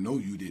 I know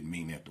you didn't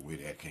mean that the way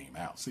that came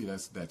out. See,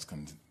 that's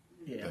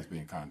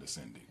being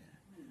condescending.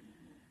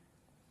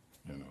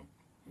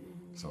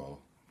 So,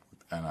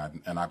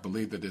 and I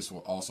believe that this will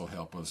also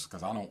help us,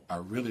 because I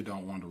really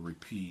don't want to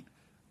repeat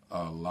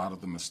a lot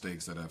of the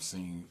mistakes that I've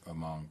seen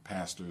among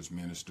pastors,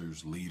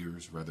 ministers,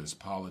 leaders, whether it's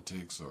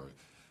politics or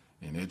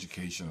in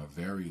education or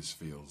various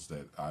fields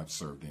that I've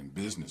served in,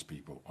 business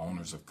people,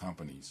 owners of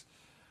companies,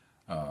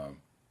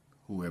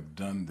 who have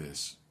done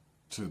this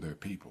to their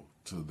people,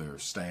 to their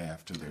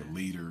staff, to their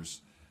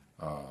leaders,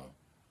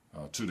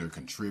 to their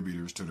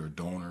contributors, to their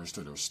donors,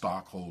 to their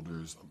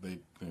stockholders.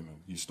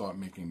 You start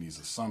making these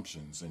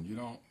assumptions, and you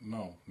don't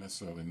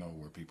necessarily know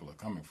where people are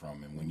coming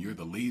from. And when you're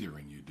the leader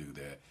and you do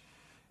that,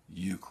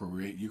 you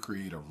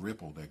create a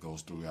ripple that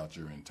goes throughout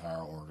your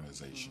entire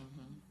organization.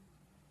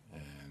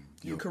 And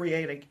you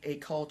create a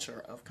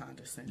culture of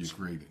condescension. You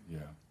create it, yeah.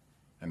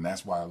 And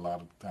that's why a lot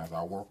of times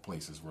our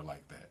workplaces were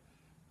like that.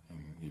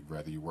 And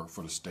whether you work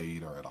for the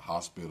state or at a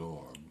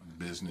hospital or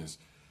business,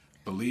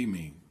 believe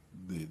me,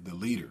 the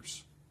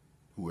leaders,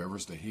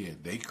 whoever's the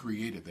head, they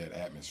created that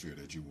atmosphere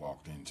that you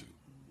walked into.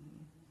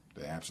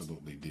 They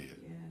absolutely did.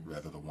 Yes.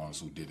 Rather the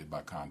ones who did it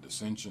by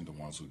condescension, the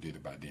ones who did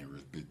it by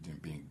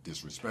being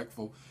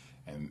disrespectful,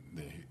 and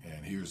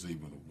here's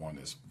even the one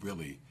that's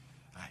really,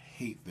 I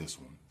hate this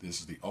one. This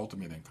is the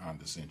ultimate in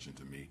condescension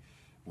to me,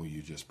 where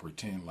you just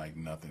pretend like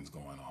nothing's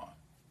going on.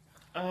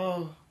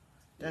 Oh,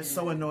 that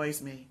so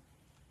annoys me.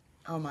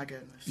 Oh my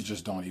goodness. You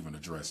just don't even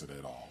address it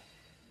at all,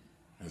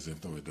 as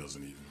if though it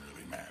doesn't even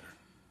really matter.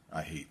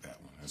 I hate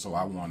that one. And so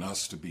I want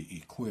us to be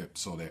equipped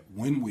so that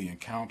when we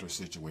encounter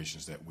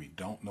situations that we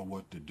don't know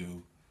what to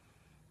do,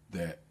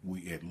 that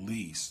we at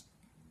least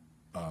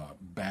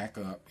back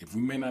up. If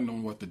we may not know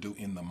what to do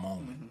in the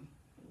moment,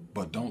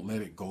 but don't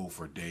let it go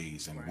for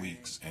days and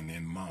weeks and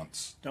then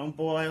months. Don't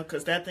boil,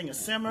 because that thing is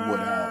simmering.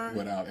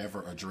 Without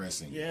ever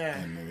addressing it.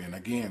 And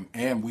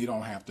again, we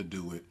don't have to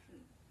do it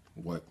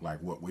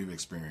what we've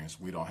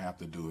experienced. We don't have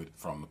to do it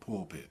from the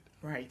pulpit,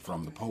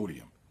 from the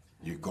podium.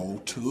 You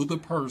go to the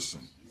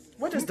person.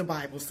 What does the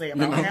Bible say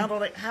about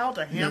how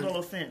to handle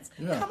offense?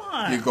 Yeah. Come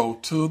on. You go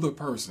to the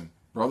person.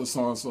 Brother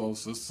so-and-so,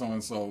 sister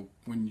so-and-so,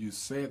 when you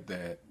said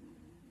that,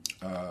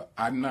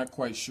 I'm not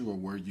quite sure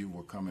where you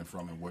were coming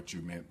from and what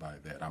you meant by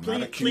that. I'm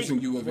not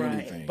accusing you of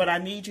anything. But I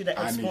need you to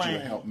explain. I need you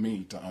to help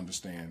me to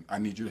understand. I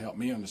need you to help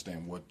me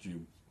understand what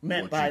you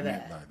meant by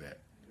that.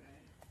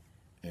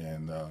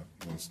 And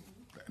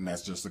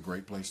that's just a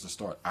great place to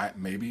start.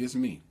 Maybe it's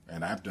me,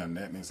 and I've done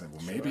that. And they say,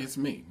 well, maybe it's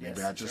me.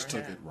 Maybe I just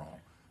took it wrong.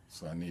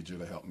 So I need you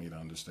to help me to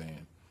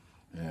understand.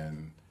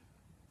 And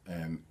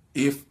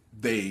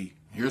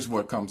here's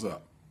what comes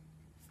up.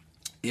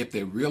 If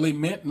they really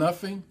meant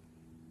nothing,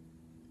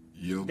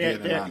 you'll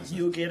get an answer.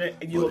 You'll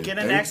get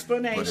an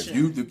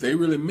explanation. But if they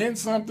really meant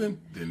something,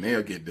 then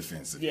they'll get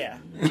defensive. Yeah.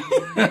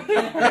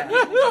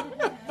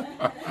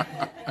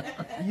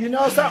 You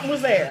know something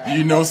was there.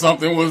 You know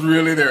something was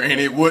really there, and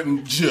it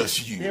wasn't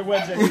just you. It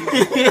wasn't you.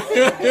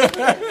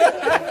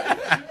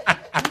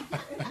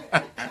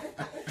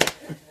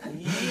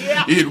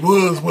 Yeah, It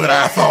was what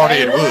I thought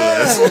it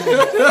was.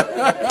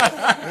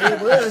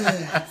 it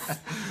was.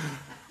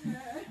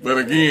 But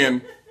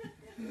again,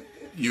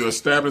 you're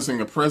establishing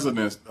a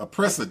precedence of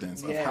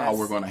Yes. how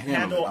we're going to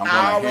handle it. Handle I'm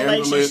our going to handle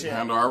it, relationship.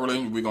 handle our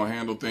relationship. We're going to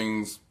handle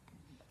things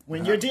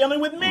When you're dealing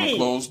with behind me.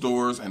 closed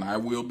doors, and I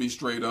will be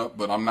straight up,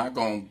 but I'm not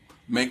going to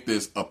make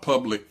this a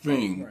public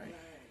thing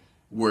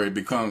where it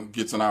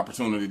gets an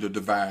opportunity to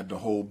divide the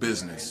whole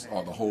business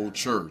or the whole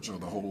church or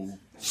the whole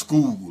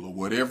school or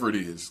whatever it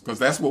is, because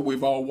that's what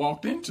we've all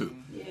walked into.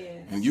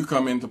 And you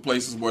come into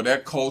places where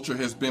that culture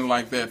has been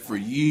like that for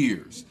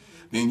years.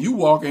 Then you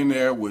walk in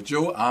there with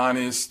your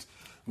honest,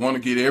 want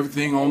to get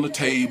everything on the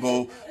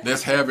table,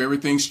 let's have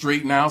everything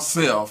straightened out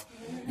self,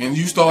 and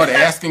you start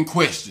asking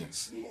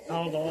questions.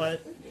 Oh, Lord.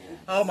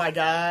 Oh, my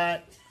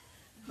God.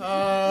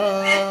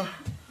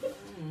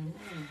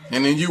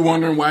 And then you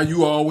wondering why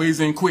you always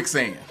in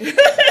quicksand.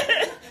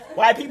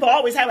 Why people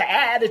always have an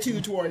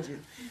attitude towards you.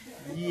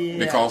 Yeah.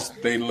 Because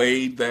they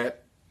laid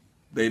that,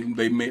 they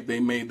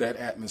made that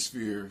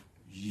atmosphere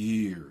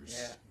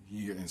years.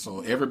 And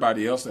so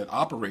everybody else that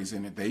operates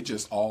in it, they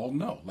just all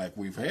know, like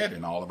we've had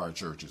in all of our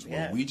churches,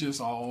 where we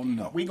just all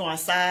know. We gonna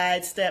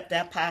sidestep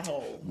that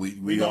pothole.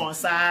 We gonna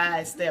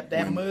sidestep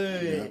that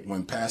mud.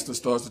 When pastor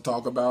starts to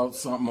talk about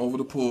something over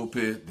the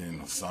pulpit,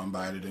 then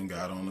somebody done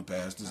got on the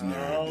pastor's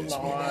nerve this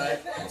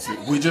week. See,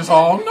 we just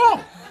all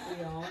know.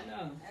 We all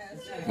know.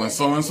 When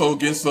so-and-so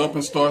gets up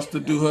and starts to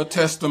do her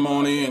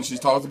testimony and she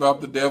talks about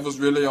the devil's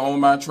really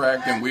on my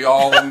track, and we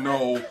all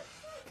know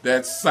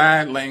that's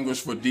side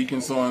language for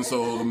Deacon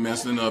so-and-so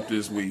messing up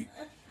this week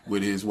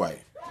with his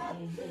wife.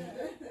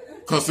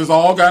 Because it's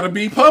all got to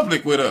be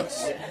public with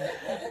us.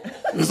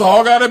 It's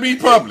all got to be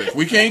public.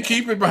 We can't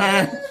keep it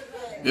behind.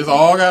 It's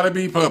all got to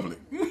be public.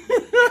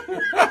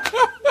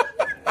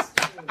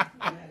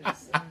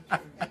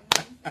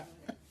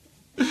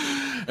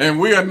 And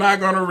we are not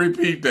going to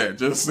repeat that.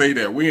 Just say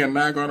that. We are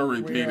not going to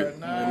repeat it.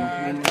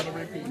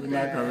 We're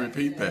not going to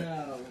repeat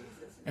that.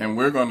 And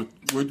we're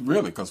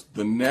really, because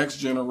the next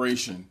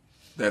generation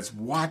that's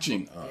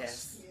watching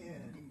us,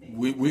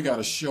 we got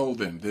to show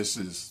them this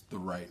is the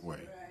right way.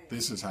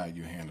 This is how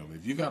you handle it.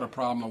 If you got a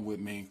problem with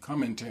me,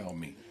 come and tell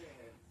me.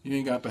 You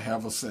ain't got to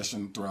have a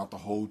session throughout the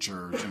whole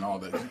church and all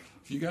that.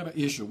 If you got an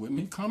issue with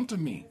me, come to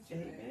me.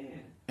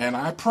 And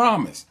I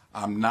promise,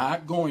 I'm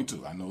not going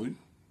to. I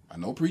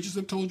know preachers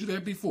have told you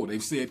that before.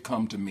 They've said,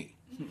 come to me.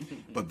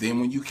 But then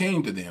when you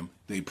came to them,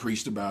 they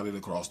preached about it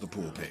across the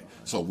pulpit.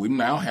 So we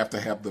now have to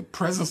have the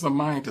presence of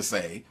mind to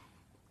say,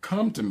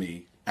 come to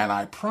me, and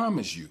I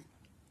promise you,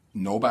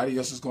 nobody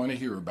else is going to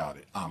hear about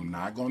it. I'm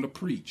not going to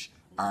preach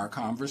our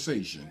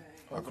conversation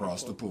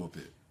across the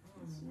pulpit.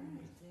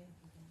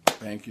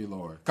 Thank you,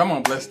 Lord. Come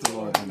on, bless the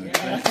Lord tonight.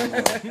 Thank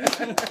you,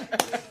 Lord.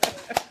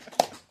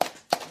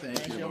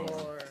 Thank you,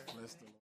 Lord.